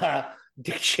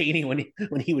Dick Cheney when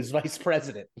he was vice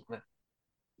president.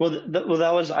 Well, that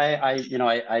was I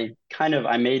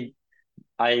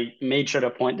made sure to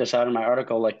point this out in my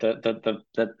article, like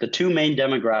the two main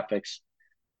demographics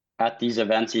at these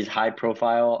events, these high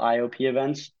profile IOP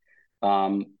events,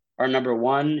 are number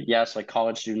one, yes, like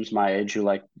college students my age who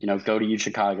go to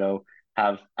UChicago,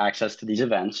 have access to these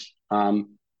events.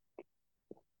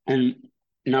 And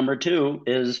number two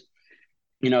is,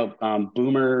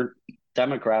 boomer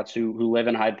Democrats who live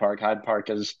in Hyde Park. Hyde Park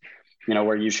is,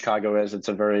 where UChicago is. It's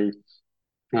a very,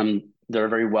 there are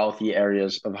very wealthy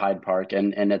areas of Hyde Park,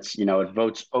 and it's, it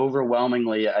votes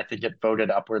overwhelmingly. I think it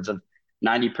voted upwards of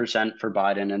 90% for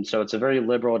Biden. And so it's a very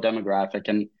liberal demographic.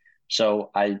 And so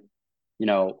I,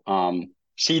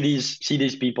 see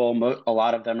these people, a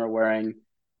lot of them are wearing,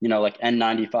 like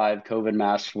N95 COVID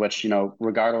masks, which,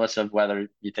 regardless of whether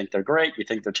you think they're great, you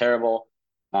think they're terrible,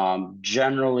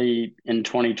 generally in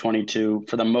 2022,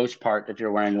 for the most part, if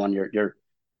you're wearing one, you're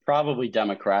probably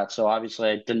Democrat. So obviously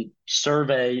I didn't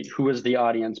survey who was the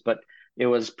audience, but it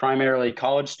was primarily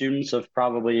college students of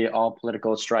probably all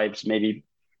political stripes, maybe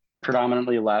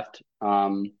predominantly left,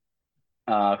 who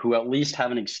at least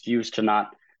have an excuse to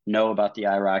not know about the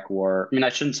Iraq war. I mean, I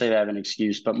shouldn't say they have an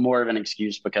excuse, but more of an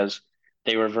excuse because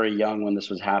they were very young when this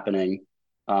was happening.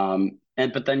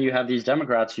 But then you have these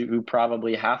Democrats who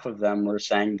probably half of them were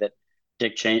saying that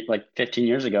Dick Cheney, like 15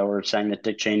 years ago, were saying that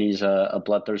Dick Cheney's a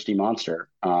bloodthirsty monster.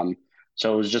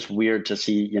 So it was just weird to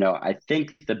see, I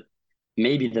think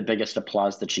maybe the biggest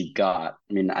applause that she got.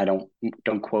 I mean,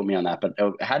 don't quote me on that, but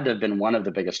it had to have been one of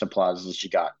the biggest applauses she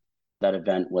got. That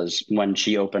event was when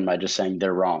she opened by just saying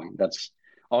they're wrong. That's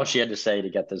all she had to say to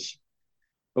get this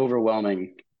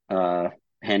overwhelming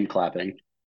hand clapping.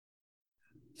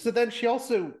 So then she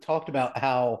also talked about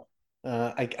how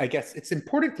I guess it's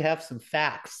important to have some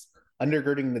facts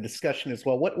undergirding the discussion as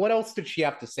well. What else did she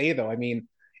have to say, though? I mean,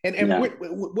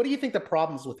 what do you think the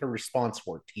problems with her response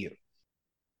were to you?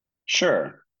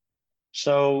 Sure.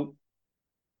 So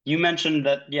you mentioned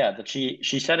that, yeah, that she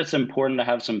said it's important to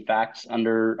have some facts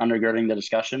undergirding the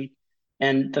discussion.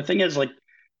 And the thing is, like,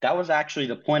 that was actually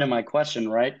the point of my question,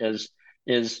 right? Is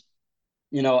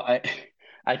you know,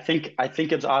 I think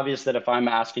it's obvious that if I'm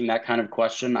asking that kind of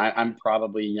question, I'm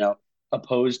probably,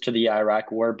 opposed to the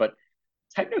Iraq war. But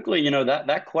technically,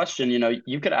 that question,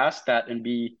 you could ask that and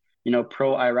be,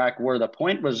 pro Iraq war. The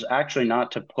point was actually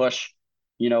not to push,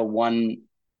 one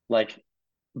like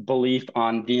belief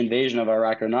on the invasion of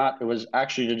Iraq or not. It was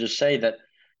actually to just say that,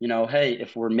 hey,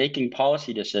 if we're making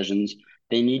policy decisions,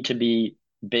 they need to be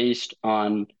based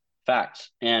on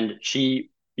facts. And she,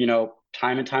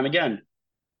 time and time again,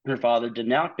 her father did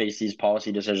not base these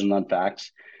policy decisions on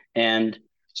facts. And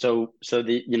so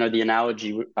the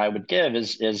analogy I would give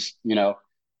is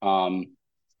um,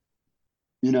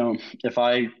 if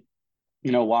I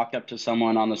walk up to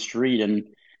someone on the street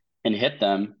and hit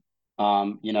them,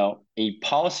 a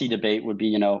policy debate would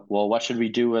be, well, what should we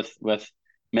do with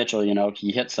Mitchell?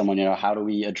 He hit someone. How do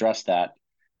we address that?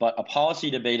 But a policy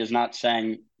debate is not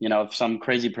saying, if some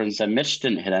crazy person said Mitch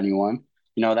didn't hit anyone,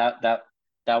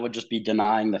 that would just be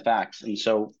denying the facts. And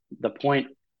so the point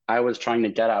I was trying to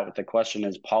get at with the question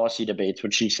is policy debates,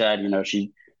 which she said,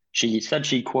 she said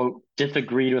she, quote,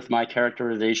 disagreed with my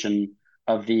characterization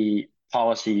of the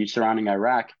policy surrounding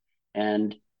Iraq.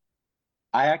 And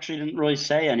I actually didn't really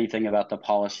say anything about the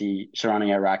policy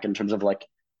surrounding Iraq in terms of like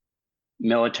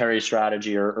military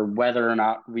strategy or whether or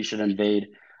not we should invade.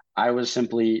 I was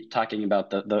simply talking about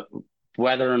the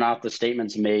whether or not the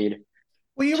statements made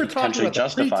Well, you to were talking potentially about the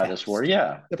justify this pretext, war.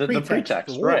 Yeah, the the pretext of the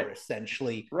pretext, war, right,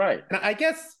 essentially. right. And I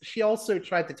guess she also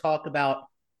tried to talk about,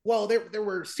 well, there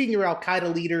were senior Al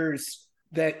Qaeda leaders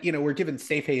that were given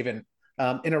safe haven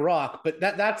in Iraq, but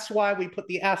that's why we put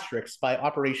the asterisks by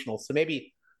operational. So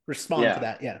maybe respond to Yeah,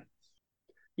 that.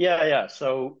 Yeah. yeah.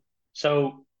 So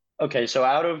okay. So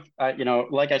out of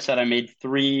like I said, I made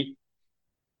three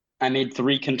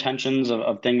contentions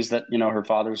of things that her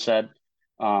father said,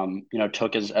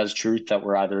 took as truth that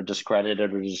were either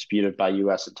discredited or disputed by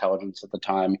U.S. intelligence at the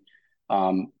time.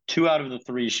 Two out of the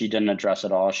three she didn't address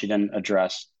at all. She didn't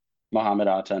address Mohammed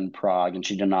Atta in Prague, and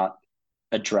she did not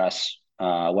address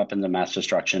weapons of mass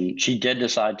destruction. She did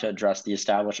decide to address the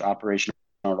established operational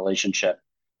relationship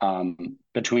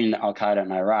between Al Qaeda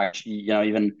and Iraq. She,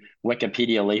 even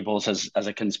Wikipedia labels as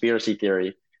a conspiracy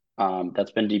theory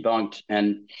that's been debunked.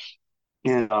 And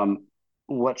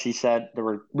what she said, there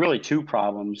were really two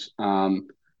problems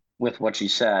with what she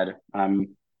said.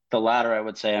 The latter, I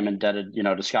would say, I'm indebted,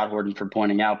 to Scott Horton for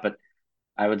pointing out. But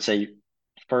I would say,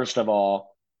 first of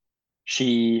all,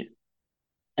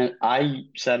 and I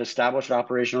said established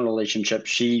operational relationship.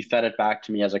 She fed it back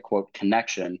to me as a quote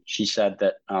connection. She said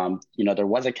that there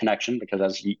was a connection because,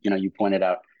 as you pointed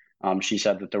out, she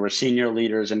said that there were senior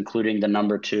leaders, including the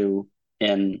number two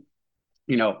in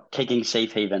taking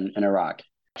safe haven in Iraq.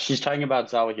 She's talking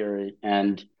about Zawahiri,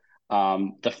 and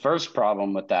the first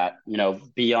problem with that,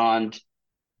 beyond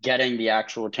getting the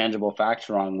actual tangible facts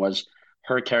wrong, was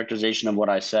her characterization of what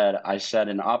I said. I said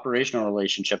an operational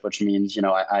relationship, which means,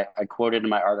 I quoted in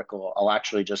my article. I'll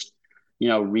actually just,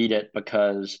 read it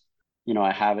because,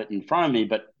 I have it in front of me.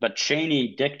 But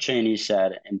Dick Cheney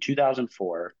said in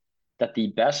 2004 that the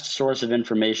best source of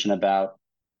information about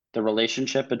the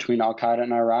relationship between Al Qaeda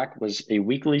and Iraq was a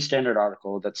Weekly Standard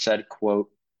article that said, quote,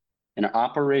 an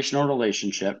operational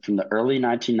relationship from the early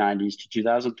 1990s to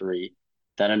 2003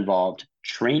 that involved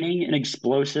training in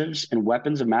explosives and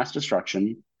weapons of mass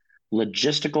destruction,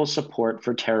 logistical support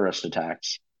for terrorist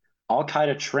attacks, Al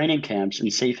Qaeda training camps in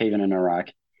safe haven in Iraq,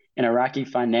 and Iraqi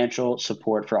financial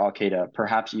support for Al Qaeda,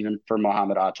 perhaps even for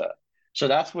Mohammed Atta. So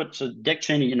so Dick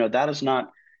Cheney, that is not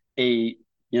a,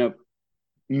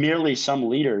 merely some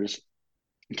leaders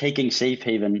taking safe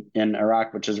haven in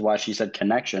Iraq, which is why she said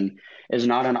connection, is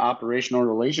not an operational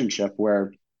relationship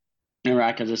where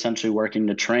Iraq is essentially working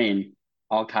to train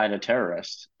Al Qaeda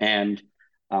terrorists and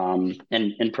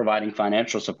providing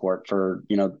financial support for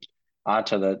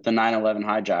Atta, the 9/11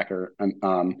 hijacker.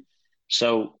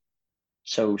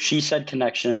 So she said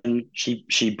connection.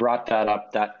 She brought that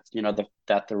up that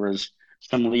that there was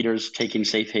some leaders taking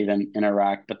safe haven in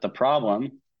Iraq, but the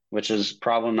problem, which is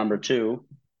problem number two,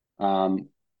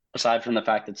 aside from the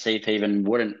fact that safe haven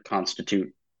wouldn't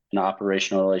constitute an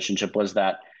operational relationship, was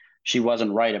that she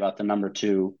wasn't right about the number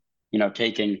two,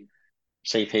 taking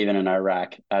safe haven in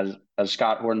Iraq. As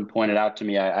Scott Horton pointed out to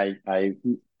me,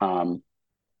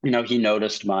 he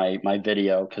noticed my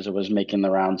video because it was making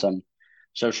the rounds on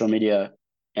social media,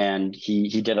 and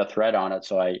he did a thread on it.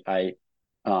 So I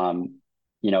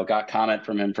got comment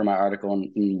from him for my article,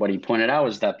 and what he pointed out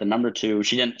was that the number two,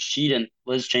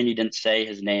 Liz Cheney didn't say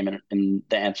his name in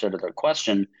the answer to the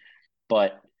question,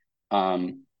 but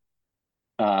the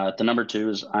number two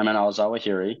is Ayman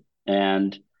al-Zawahiri,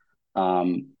 and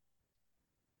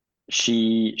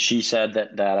she said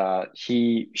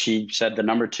she said the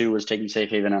number two was taking safe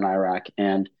haven in Iraq,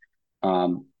 and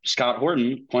Scott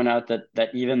Horton pointed out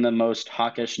that even the most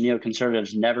hawkish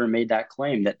neoconservatives never made that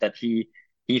claim, that he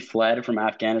fled from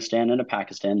Afghanistan into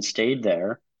Pakistan, stayed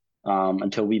there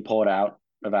until we pulled out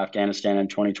of Afghanistan in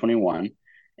 2021,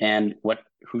 and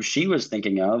who she was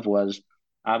thinking of was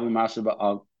Abu Masud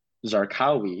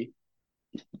al-Zarqawi,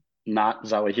 not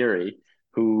Zawahiri,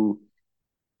 who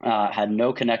had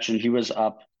no connection. He was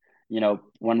up,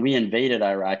 when we invaded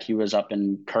Iraq, he was up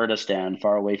in Kurdistan,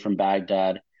 far away from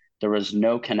Baghdad. There was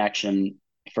no connection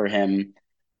for him.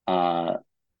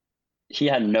 He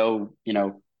had no,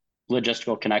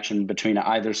 logistical connection between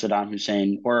either Saddam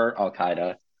Hussein or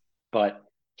Al-Qaeda, but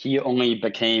he only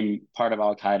became part of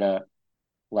Al-Qaeda,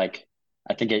 like,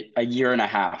 I think a year and a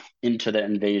half into the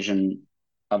invasion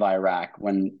of Iraq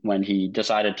when he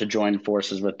decided to join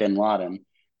forces with bin Laden.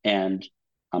 And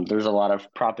there's a lot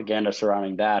of propaganda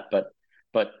surrounding that, but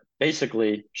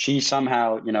basically she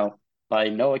somehow, by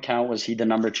no account was he the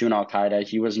number two in Al-Qaeda.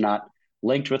 He was not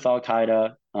linked with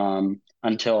Al-Qaeda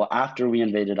until after we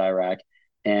invaded Iraq.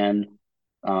 And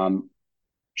what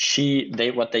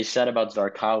they said about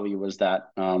Zarqawi was that,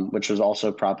 which was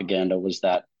also propaganda, was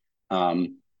that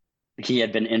he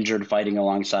had been injured fighting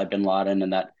alongside bin Laden,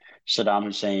 and that Saddam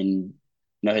Hussein,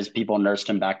 his people nursed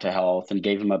him back to health and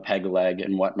gave him a peg leg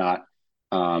and whatnot.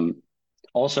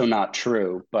 Also not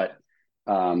true, but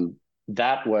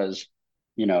that was,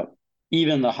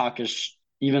 even the hawkish,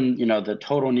 even, the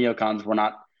total neocons were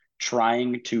not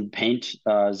trying to paint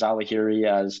Zawahiri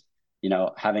as,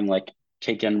 having like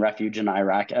taken refuge in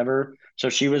Iraq ever. So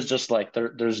she was just like,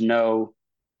 there's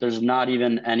not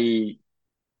even any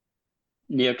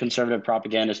neoconservative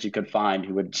propagandist you could find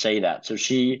who would say that. So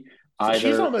she's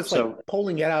almost like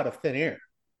pulling it out of thin air.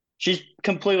 She's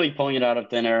completely pulling it out of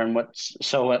thin air. And what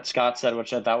Scott said,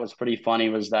 which I thought was pretty funny,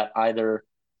 was that either,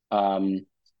 because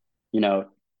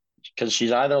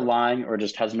she's either lying or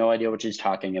just has no idea what she's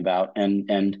talking about.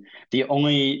 And the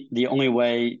only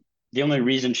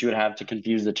reason she would have to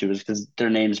confuse the two is because their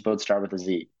names both start with a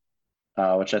Z,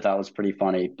 which I thought was pretty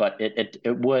funny. But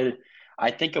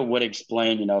I think it would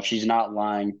explain, if she's not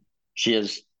lying, she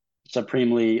is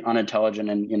supremely unintelligent,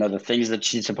 and, the things that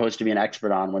she's supposed to be an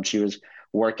expert on when she was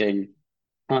working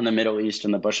on the Middle East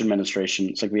in the Bush administration.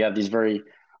 It's like we have these very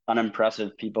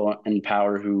unimpressive people in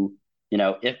power who,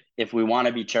 if we want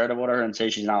to be charitable to her and say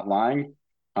she's not lying,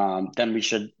 then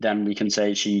we can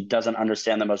say she doesn't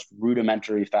understand the most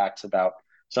rudimentary facts about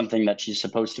something that she's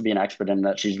supposed to be an expert in,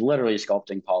 that she's literally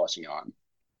sculpting policy on.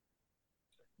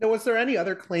 Now, was there any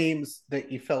other claims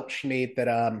that you felt she made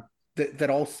that that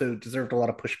also deserved a lot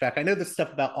of pushback? I know the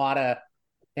stuff about Atta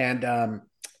and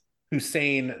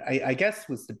Hussein, I guess,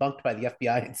 was debunked by the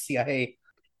FBI and CIA.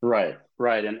 Right.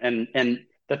 And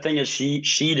the thing is, she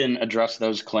didn't address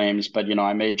those claims, but,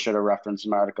 I made sure to reference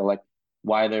in my article, like,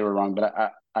 why they were wrong,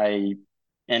 but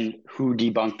and who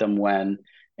debunked them when.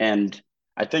 And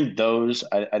I think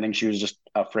I think she was just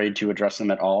afraid to address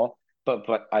them at all.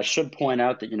 But I should point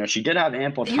out that, she did have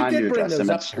ample time to address them.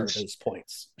 Those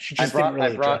points. She just didn't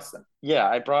really address them. Yeah,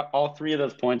 I brought all three of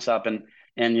those points up, and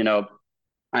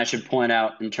I should point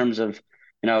out in terms of,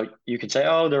 you could say,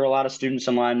 oh, there were a lot of students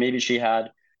in line. Maybe she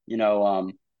had,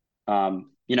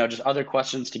 just other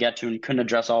questions to get to and couldn't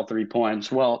address all 3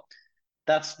 points. Well,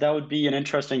 that would be an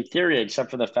interesting theory,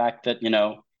 except for the fact that,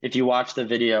 if you watch the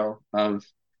video of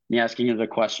me asking her the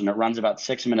question, it runs about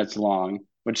 6 minutes long,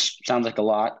 which sounds like a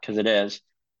lot because it is.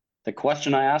 The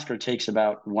question I ask her takes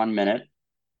about 1 minute.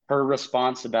 Her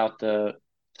response about the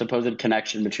supposed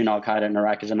connection between Al-Qaeda and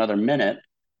Iraq is another minute.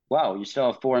 Wow, you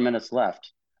still have 4 minutes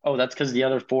left. Oh, that's because the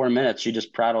other 4 minutes she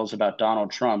just prattles about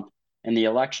Donald Trump and the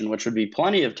election, which would be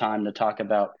plenty of time to talk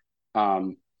about,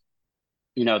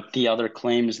 the other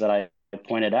claims that I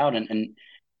pointed out. And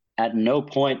at no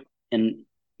point, and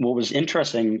what was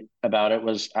interesting about it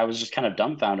was I was just kind of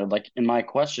dumbfounded. Like, in my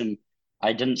question,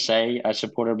 I didn't say I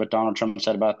supported what Donald Trump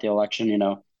said about the election.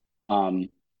 I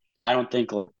don't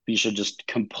think we should just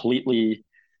completely,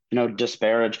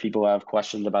 disparage people who have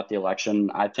questions about the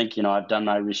election. I think, I've done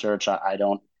my research. I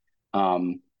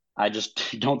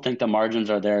just don't think the margins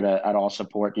are there to at all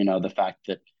support, the fact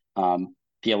that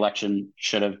the election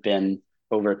should have been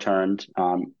overturned.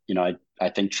 I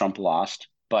think Trump lost,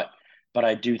 but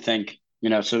I do think,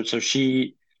 so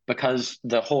she, because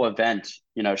the whole event,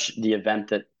 the event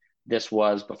that this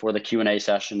was before the Q&A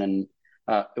session and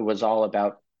it was all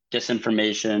about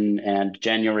disinformation and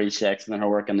January 6th, and then her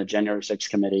work in the January 6th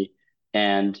committee.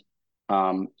 And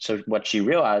so what she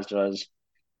realized was,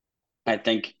 I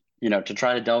think, to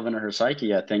try to delve into her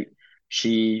psyche, I think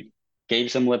she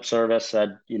gave some lip service,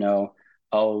 said,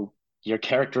 oh, your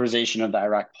characterization of the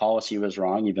Iraq policy was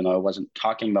wrong, even though I wasn't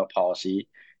talking about policy.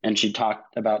 And she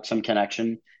talked about some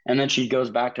connection. And then she goes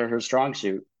back to her strong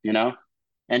suit,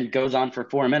 and goes on for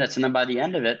 4 minutes. And then by the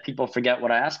end of it, people forget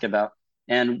what I asked about.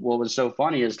 And what was so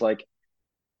funny is, like,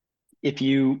 if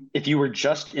you were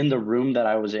just in the room that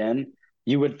I was in,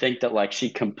 you would think that, like, she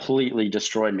completely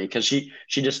destroyed me, because she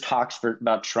just talks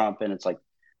about Trump, and it's like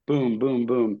boom, boom,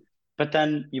 boom. But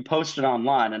then you post it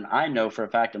online, and I know for a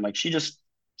fact, I'm like, she just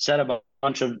said a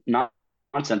bunch of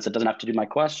nonsense that doesn't have to do my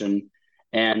question,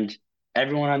 and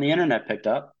everyone on the internet picked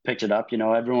it up.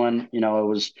 Everyone,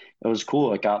 it was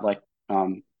cool. It got like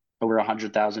over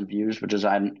 100,000 views, which is,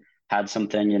 I hadn't had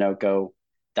something go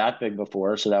that big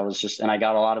before. So that was just, and I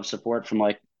got a lot of support from,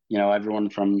 like, everyone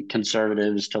from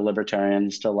conservatives to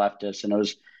libertarians to leftists, and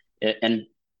and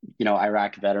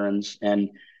Iraq veterans, and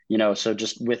so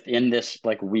just within this,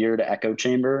 like, weird echo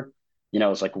chamber,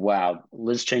 it's like, wow,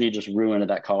 Liz Cheney just ruined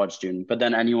that college student. But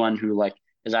then anyone who, like,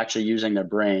 is actually using their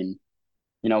brain,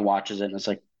 watches it, and it's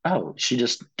like, oh, she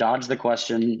just dodged the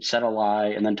question, said a lie,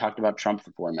 and then talked about Trump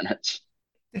for 4 minutes.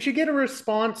 Did you get a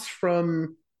response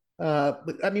from?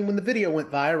 I mean, when the video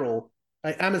went viral,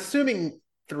 I'm assuming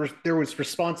there was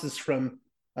responses from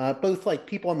both, like,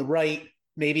 people on the right,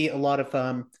 maybe a lot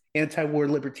of anti-war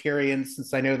libertarians,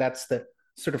 since I know that's the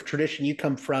sort of tradition you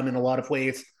come from in a lot of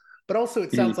ways. But also,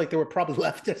 it sounds like there were probably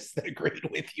leftists that agreed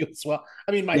with you as well.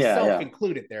 I mean, myself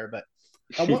included there. But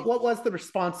what was the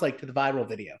response like to the viral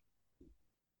video?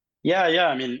 Yeah.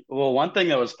 I mean, well, one thing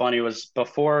that was funny was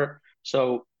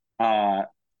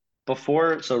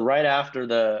right after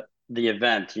the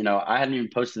event, I hadn't even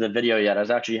posted the video yet. I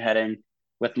was actually heading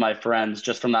with my friends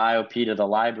just from the IOP to the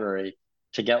library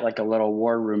to get, like, a little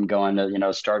war room going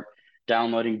to, start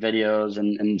downloading videos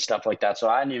and stuff like that. So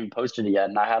I hadn't even posted it yet.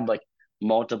 And I had, like,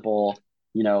 multiple,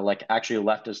 like, actually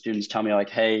leftist students tell me, like,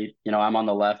 hey, I'm on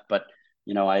the left, but,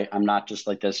 I'm not just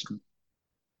like this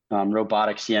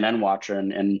robotic CNN watcher.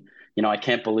 And I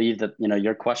can't believe that,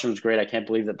 your question was great. I can't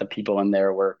believe that the people in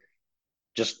there were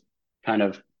just kind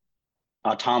of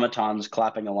automatons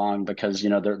clapping along because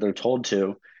they're told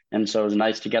to. And so it was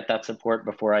nice to get that support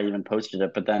before I even posted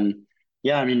it. But then,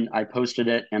 yeah, I mean, I posted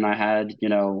it, and I had,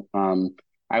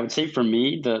 I would say for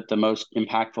me the most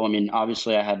impactful, I mean,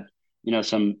 obviously I had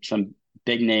some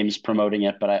big names promoting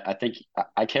it, but I think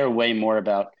I care way more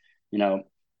about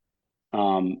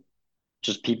um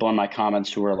just people in my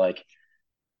comments who were like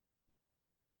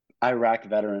Iraq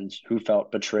veterans who felt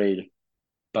betrayed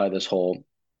by this whole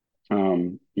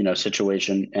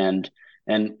situation. And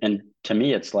to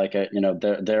me, it's like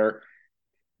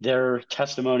their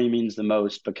testimony means the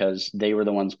most because they were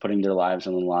the ones putting their lives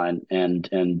on the line. And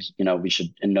we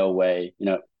should in no way,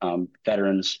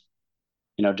 veterans,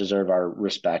 deserve our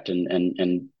respect.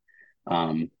 And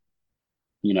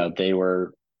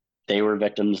they were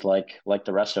victims like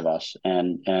the rest of us.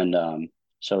 And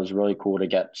so it was really cool to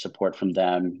get support from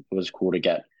them. It was cool to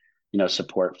get,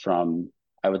 support from,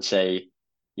 I would say,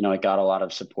 I got a lot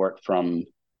of support from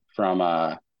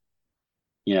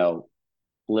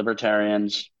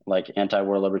libertarians, like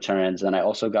anti-war libertarians. And I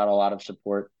also got a lot of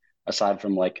support aside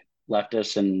from, like,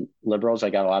 leftists and liberals. I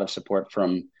got a lot of support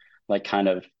from, like, kind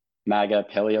of MAGA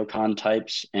paleocon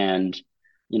types. And,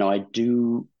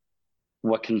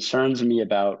 what concerns me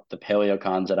about the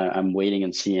paleocons that I'm waiting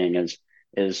and seeing is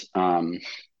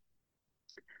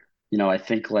I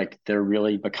think, like, they're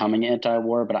really becoming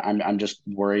anti-war, but I'm just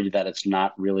worried that it's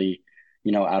not really,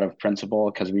 out of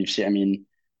principle, because we've seen, I mean,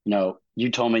 you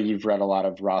told me you've read a lot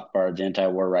of Rothbard's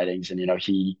anti-war writings, and,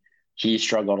 he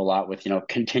struggled a lot with,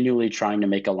 continually trying to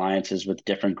make alliances with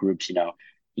different groups,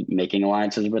 making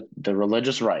alliances with the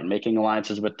religious right, making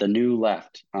alliances with the new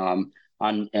left,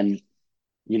 and,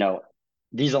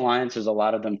 these alliances, a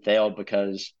lot of them failed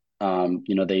because,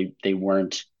 they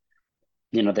weren't,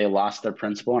 they lost their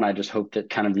principle. And I just hope that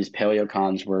kind of these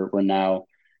paleocons were now,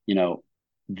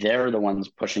 they're the ones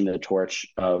pushing the torch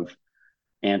of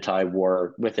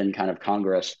anti-war within kind of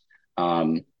Congress,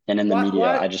 and in the media.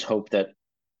 I just hope that,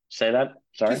 say that,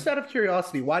 sorry. Just out of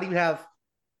curiosity, why do you have,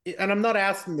 and I'm not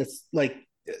asking this like,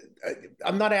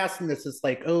 I'm not asking this as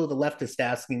like, oh, the leftist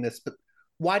asking this, but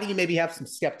why do you maybe have some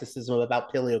skepticism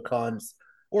about paleocons,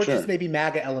 or Sure. just maybe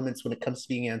MAGA elements when it comes to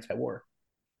being anti-war?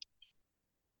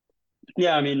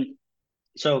 Yeah, I mean,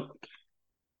 so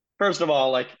first of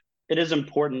all, like, it is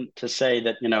important to say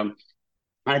that,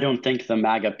 I don't think the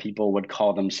MAGA people would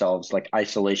call themselves like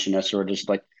isolationists or just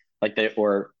like they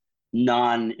or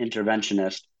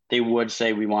non-interventionist. They would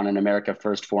say we want an America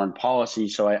first foreign policy.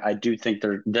 So I do think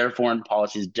their foreign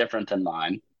policy is different than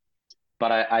mine.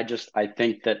 But I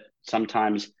think that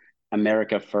sometimes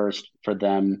America first for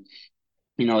them,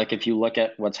 like if you look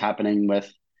at what's happening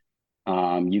with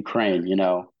Ukraine,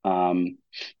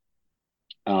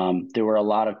 there were a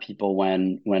lot of people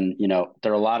when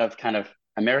there are a lot of kind of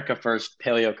America first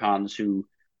paleocons who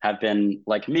have been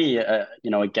like me,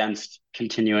 against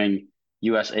continuing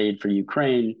U.S. aid for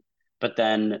Ukraine, but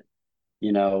then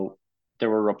you know there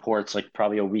were reports like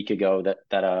probably a week ago that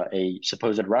a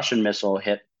supposed Russian missile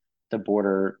hit the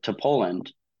border to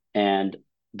Poland, and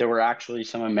there were actually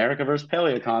some America versus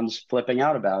paleocons flipping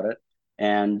out about it,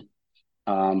 and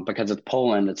because it's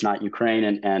Poland, it's not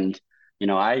Ukraine, and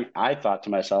I thought to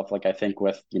myself, like I think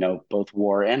with both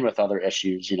war and with other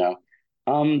issues,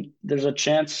 there's a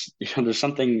chance there's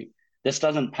something this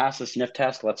doesn't pass the sniff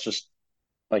test. Let's just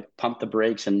like pump the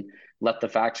brakes and let the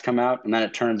facts come out. And then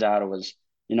it turns out it was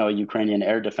a Ukrainian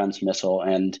air defense missile,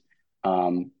 and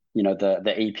the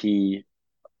AP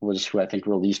was who I think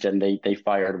released it, and they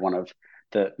fired one of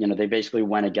they basically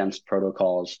went against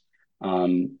protocols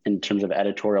in terms of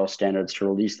editorial standards to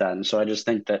release that. And so I just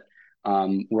think that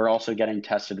we're also getting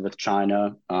tested with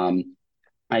China.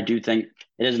 I do think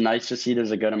it is nice to see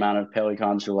there's a good amount of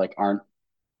paleocons who like aren't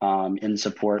in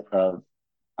support of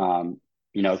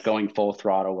going full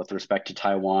throttle with respect to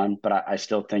Taiwan, but I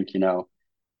still think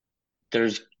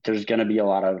there's going to be a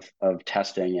lot of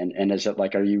testing, and is it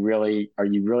like are you really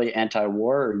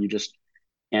anti-war, or are you just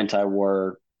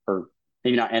anti-war, or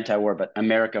maybe not anti-war but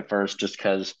America first just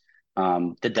because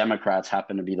the Democrats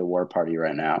happen to be the war party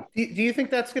right now? Do you think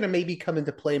that's going to maybe come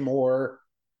into play more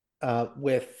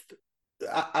with?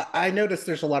 I noticed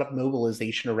there's a lot of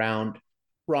mobilization around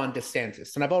Ron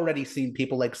DeSantis, and I've already seen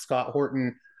people like Scott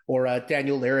Horton or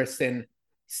Daniel Larison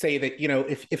say that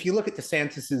if you look at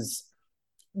DeSantis's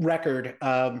record,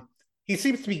 he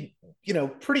seems to be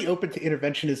pretty open to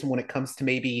interventionism when it comes to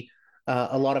maybe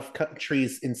a lot of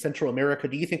countries in Central America.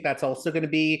 Do you think that's also going to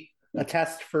be a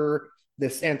test for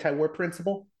this anti-war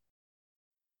principle?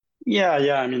 Yeah,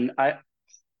 I mean,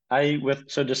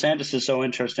 so DeSantis is so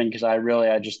interesting because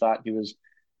I just thought he was,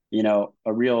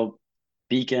 a real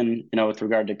beacon, with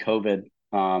regard to COVID,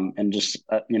 and just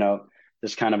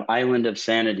this kind of island of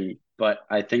sanity. But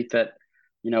I think that,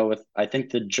 I think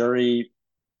the jury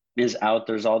is out.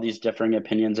 There's all these differing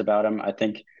opinions about him. I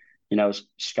think,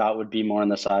 Scott would be more on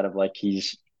the side of like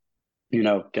he's,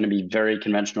 going to be very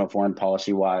conventional foreign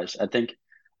policy wise. I think,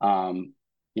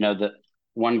 the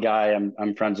one guy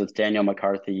I'm friends with, Daniel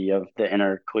McCarthy of the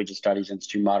Intercollegiate Studies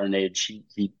Institute Modern Age.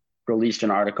 He released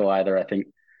an article either I think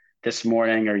this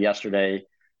morning or yesterday,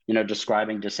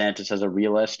 describing DeSantis as a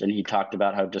realist, and he talked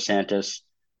about how DeSantis,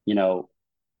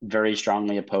 very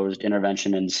strongly opposed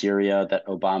intervention in Syria that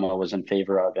Obama was in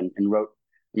favor of, and wrote,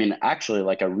 I mean, actually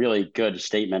like a really good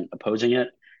statement opposing it.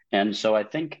 And so I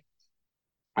think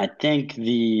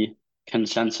the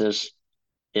consensus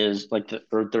is like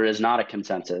or there is not a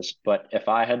consensus, but if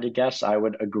I had to guess, I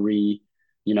would agree,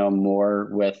 more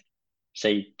with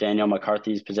say Daniel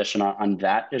McCarthy's position on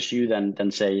that issue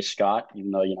than say Scott,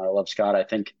 even though, I love Scott. I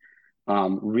think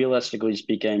realistically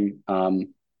speaking,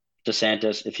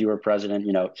 DeSantis, if he were president,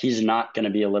 he's not going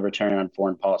to be a libertarian on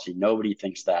foreign policy. Nobody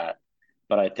thinks that.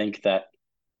 But I think that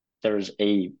there's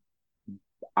a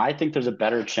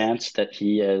better chance that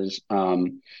he is,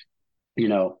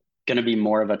 going to be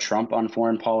more of a Trump on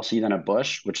foreign policy than a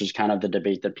Bush, which is kind of the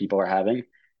debate that people are having.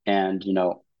 And,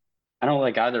 I don't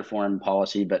like either foreign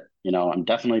policy, but, I'm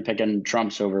definitely picking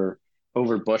Trump's over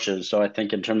Bush's. So I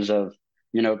think in terms of,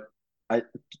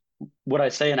 would I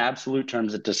say in absolute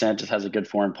terms that DeSantis has a good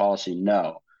foreign policy?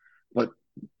 No. But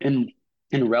in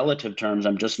relative terms,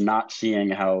 I'm just not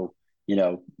seeing how,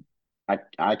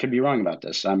 I could be wrong about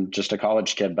this. I'm just a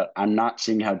college kid, but I'm not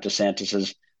seeing how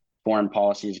DeSantis's foreign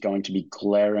policy is going to be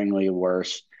glaringly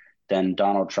worse than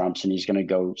Donald Trump's, and he's going to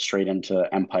go straight into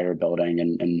empire building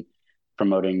and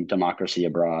promoting democracy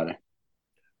abroad.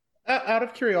 Out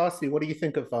of curiosity, what do you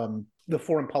think of the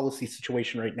foreign policy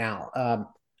situation right now?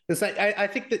 Because I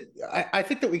think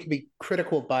that we can be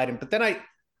critical of Biden, but then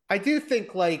I do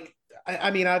think like I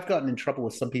mean I've gotten in trouble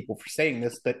with some people for saying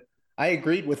this, but I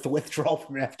agreed with the withdrawal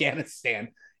from Afghanistan,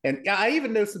 and I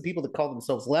even know some people that call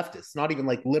themselves leftists, not even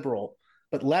like liberal,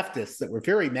 but leftists that were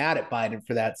very mad at Biden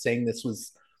for that, saying this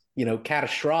was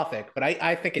catastrophic. But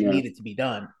I think it needed to be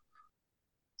done.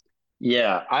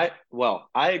 Yeah, I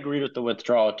agreed with the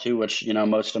withdrawal too, which,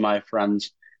 most of my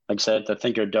friends, like I said, the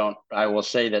think or don't. I will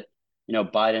say that,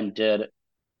 Biden did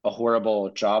a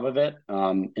horrible job of it,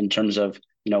 in terms of,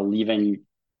 leaving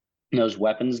those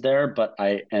weapons there. But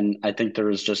I think there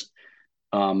is just,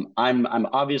 I'm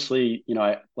obviously,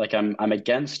 I'm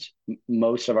against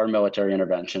most of our military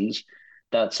interventions.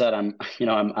 That said, I'm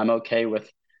okay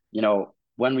with,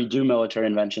 when we do military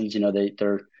interventions,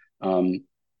 um,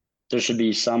 there should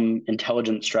be some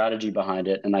intelligent strategy behind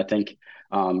it. And I think,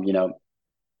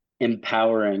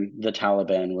 empowering the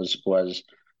Taliban was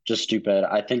just stupid.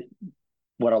 I think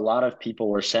what a lot of people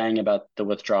were saying about the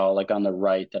withdrawal, like on the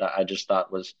right, that I just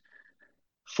thought was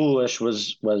foolish,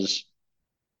 was,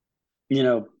 you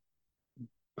know,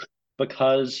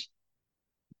 because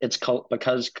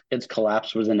because its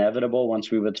collapse was inevitable once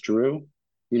we withdrew.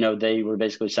 They were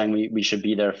basically saying we should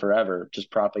be there forever, just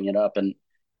propping it up. And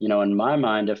in my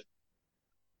mind,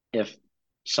 if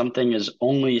something is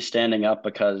only standing up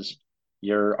because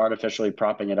you're artificially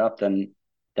propping it up, then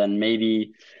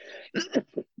maybe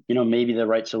maybe the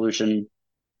right solution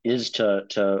is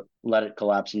to let it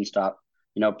collapse and stop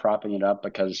propping it up,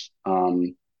 because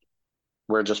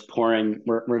we're just pouring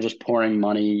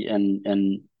money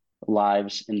and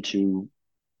lives into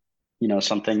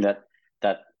something that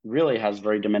really has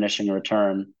very diminishing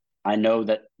return. I know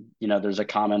that there's a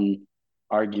common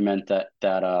argument that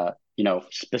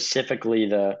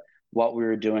specifically what we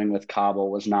were doing with Kabul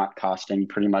was not costing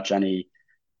pretty much any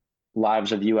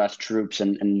lives of U.S. troops,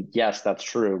 and yes, that's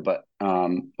true, but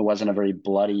it wasn't a very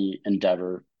bloody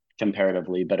endeavor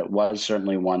comparatively, but it was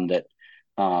certainly one that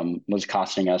was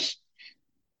costing us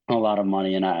a lot of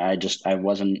money. And I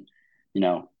wasn't,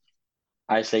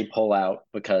 I say pull out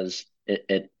because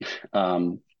it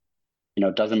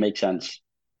doesn't make sense.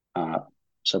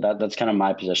 So that's kind of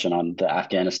my position on the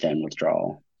Afghanistan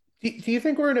withdrawal. Do you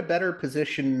think we're in a better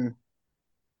position?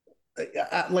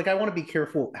 Like, I want to be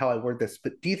careful how I word this,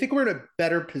 but do you think we're in a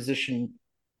better position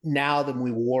now than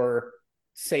we were,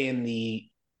 say, in the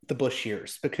Bush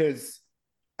years? Because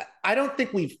I don't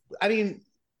think I mean,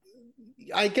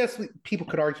 I guess people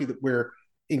could argue that we're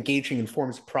engaging in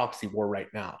forms of proxy war right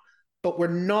now, but we're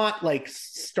not like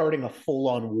starting a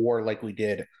full-on war like we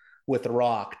did with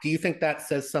Iraq. Do you think that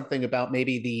says something about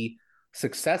maybe the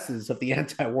successes of the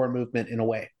anti-war movement in a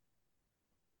way?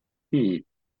 Hmm.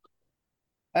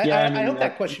 I, Yeah, I I, I mean, hope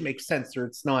that question makes sense, or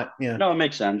it's not. Yeah. no, it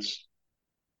makes sense.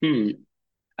 Hmm.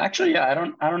 Actually, yeah,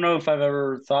 I don't know if I've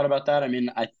ever thought about that. I mean,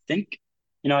 I think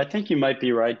you might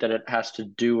be right that it has to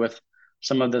do with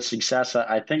some of the success.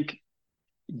 I think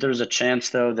there's a chance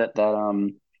though that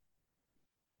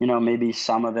maybe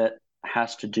some of it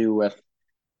has to do with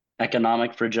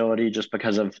economic fragility, just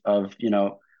because of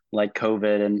like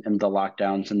COVID and the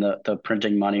lockdowns and the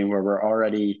printing money, where we're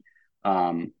already,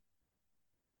 um,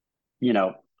 you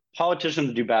know,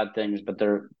 politicians do bad things, but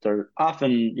they're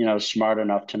often smart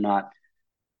enough to not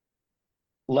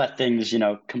let things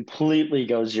completely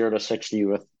go 0 to 60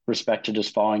 with respect to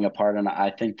just falling apart. And I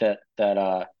think that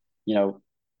you know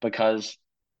because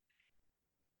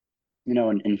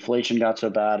inflation got so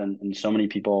bad, and so many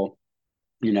people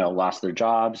lost their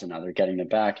jobs, and now they're getting it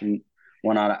back and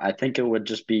whatnot. I think it would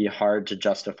just be hard to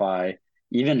justify,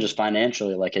 even just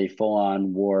financially, like a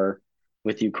full-on war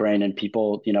with Ukraine, and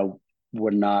people,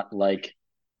 would not like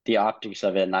the optics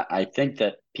of it. And I think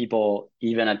that people,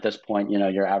 even at this point,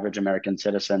 your average American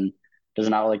citizen does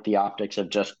not like the optics of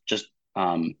just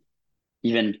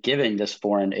even giving this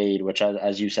foreign aid, which,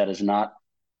 as you said, is not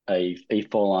a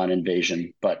full-on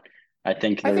invasion. But I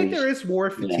think I think there there's, is war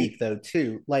yeah, fatigue though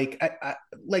too. Like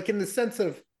like in the sense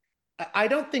of I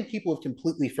don't think people have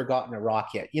completely forgotten Iraq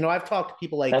yet. I've talked to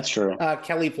people like that's true.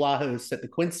 Kelly Vlahos at the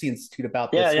Quincy Institute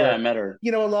about Yeah, this, yeah, I where met her.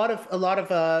 a lot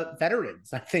of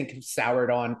veterans I think have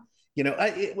soured on.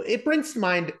 It brings to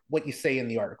mind what you say in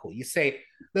the article. You say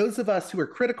those of us who are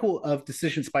critical of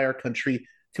decisions by our country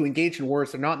to engage in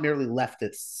wars are not merely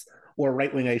leftists or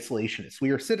right wing isolationists. We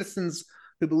are citizens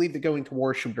who believe that going to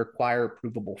war should require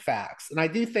provable facts. And I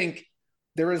do think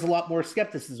there is a lot more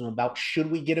skepticism about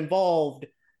should we get involved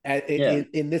Yeah,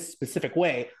 in this specific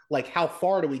way, like how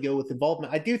far do we go with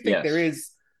involvement. I do think there yes.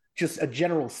 is just a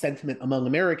general sentiment among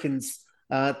Americans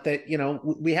that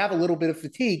we have a little bit of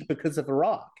fatigue because of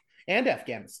Iraq and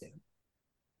Afghanistan.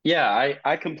 Yeah,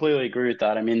 I completely agree with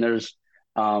that. I mean,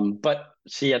 but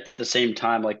see, at the same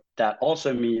time, like that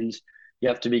also means you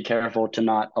have to be careful to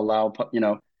not allow,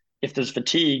 if there's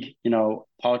fatigue,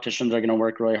 politicians are going to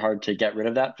work really hard to get rid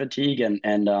of that fatigue.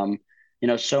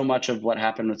 And so much of what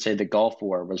happened with, say, the Gulf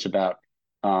War was about,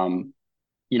 kind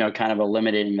of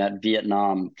eliminating that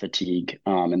Vietnam fatigue.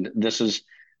 And this is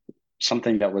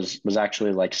something that was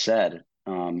actually like said.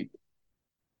 And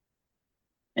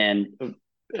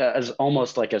as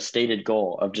almost like a stated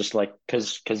goal of just like,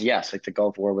 because yes, like the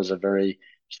Gulf War was a very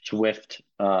swift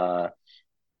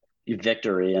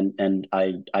victory, and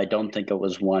I don't think it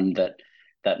was one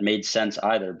that made sense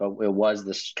either, but it was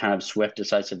this kind of swift,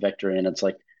 decisive victory. And it's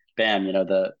like, bam,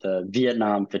 the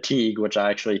Vietnam fatigue, which I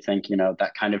actually think,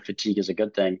 that kind of fatigue is a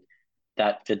good thing.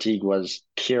 That fatigue was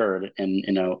cured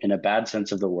in a bad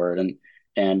sense of the word.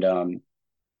 And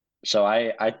so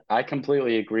I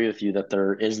completely agree with you that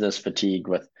there is this fatigue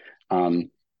with,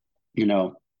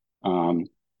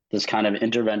 this kind of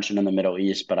intervention in the Middle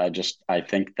East. But I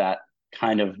think that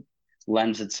kind of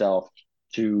lends itself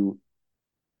to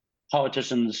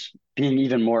politicians being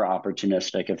even more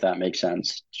opportunistic, if that makes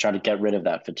sense, to try to get rid of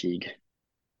that fatigue.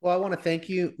 Well, I want to thank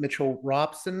you, Mitchell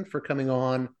Robson, for coming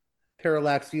on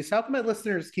Parallax Views. How can my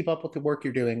listeners keep up with the work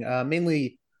you're doing?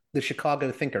 Mainly the Chicago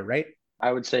Thinker, right?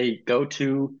 I would say go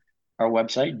to our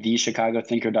website,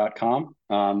 thechicagothinker.com.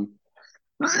 And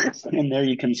there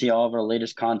you can see all of our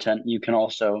latest content. You can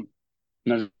also,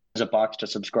 there's a box to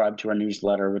subscribe to our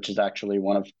newsletter, which is actually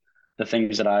one of the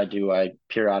things that I do. I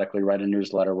periodically write a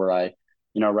newsletter where I,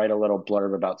 write a little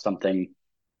blurb about something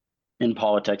in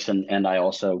politics, and I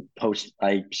also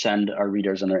I send our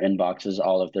readers in their inboxes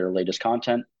all of their latest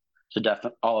content. So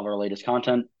all of our latest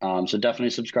content. So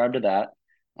definitely subscribe to that.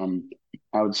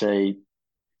 I would say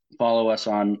follow us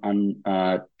on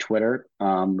Twitter,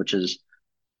 which is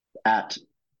at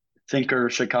Thinker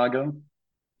Chicago.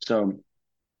 So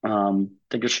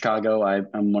Thinker Chicago,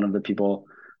 I'm one of the people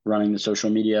running the social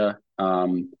media.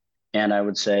 And I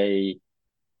would say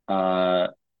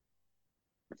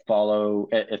follow,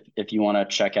 if you want to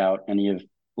check out any of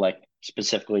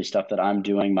specifically stuff that I'm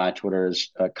doing. My Twitter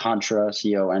is Contra,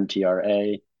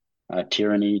 CONTRA,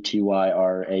 Tyranny,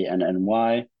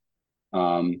 TYRANNY.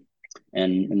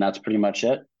 And that's pretty much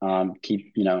it.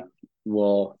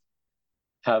 We'll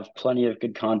have plenty of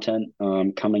good content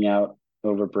coming out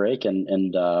over break,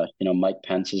 and Mike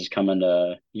Pence is coming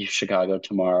to Chicago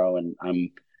tomorrow, and I'm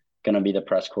going to be the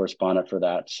press correspondent for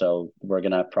that. So we're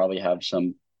going to probably have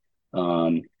some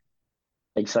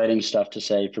exciting stuff to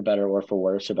say, for better or for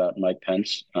worse, about Mike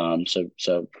Pence. So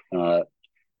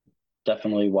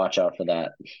definitely watch out for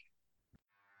that.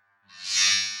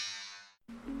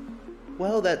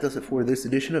 Well, that does it for this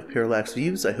edition of Parallax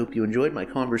Views. I hope you enjoyed my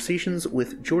conversations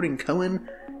with Jordan Cohen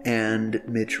and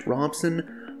Mitch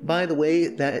Robson. By the way,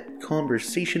 that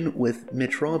conversation with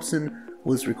Mitch Robson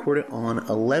was recorded on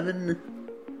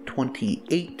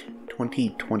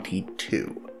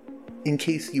 11/28/2022. In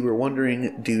case you were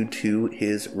wondering, due to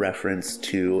his reference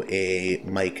to a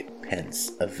Mike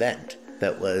Pence event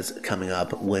that was coming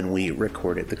up when we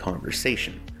recorded the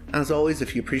conversation. As always,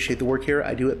 if you appreciate the work here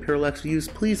I do at Parallax Views,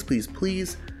 please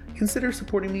consider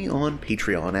supporting me on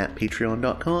Patreon at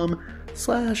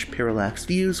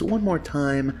patreon.com/parallaxviews. One more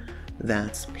time,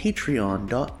 that's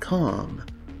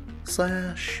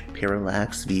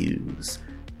patreon.com/parallaxviews.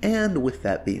 And with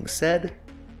that being said,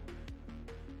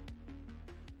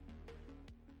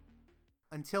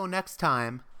 until next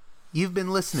time, you've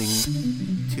been listening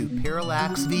to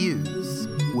Parallax Views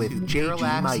with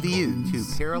Parallax Views to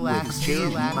Parallax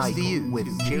Views with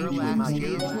Parallax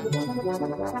Views.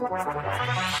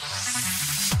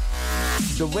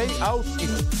 The way out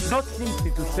is not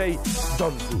simply to say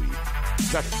don't do it,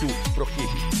 just to prohibit.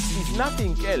 It's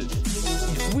nothing else.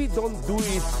 If we don't do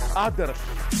it, others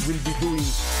will be doing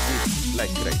it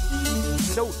like crazy.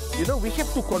 So, we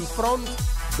have to confront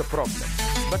the problem.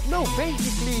 But no,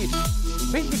 basically,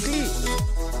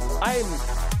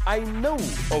 I know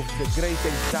of the great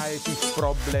anxieties,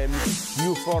 problems,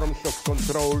 new forms of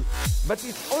control, but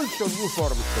it's also new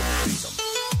forms of freedom.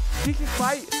 This is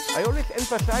why I always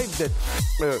emphasize that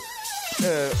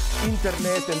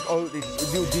internet and all this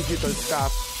new digital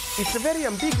stuff, it's a very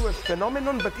ambiguous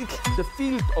phenomenon, but it's the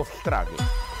field of struggle.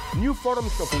 New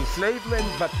forms of enslavement,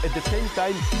 but at the same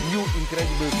time, new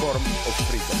incredible forms of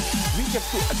freedom. We have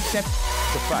to accept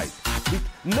the fight with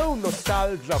no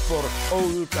nostalgia for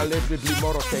old, allegedly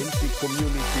more authentic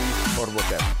communities or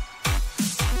whatever.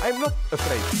 I'm not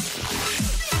afraid.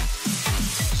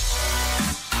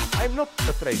 I'm not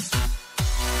afraid.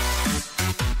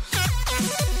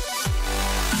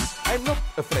 I'm not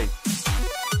afraid.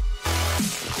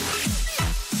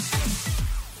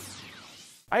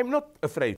 I'm not afraid.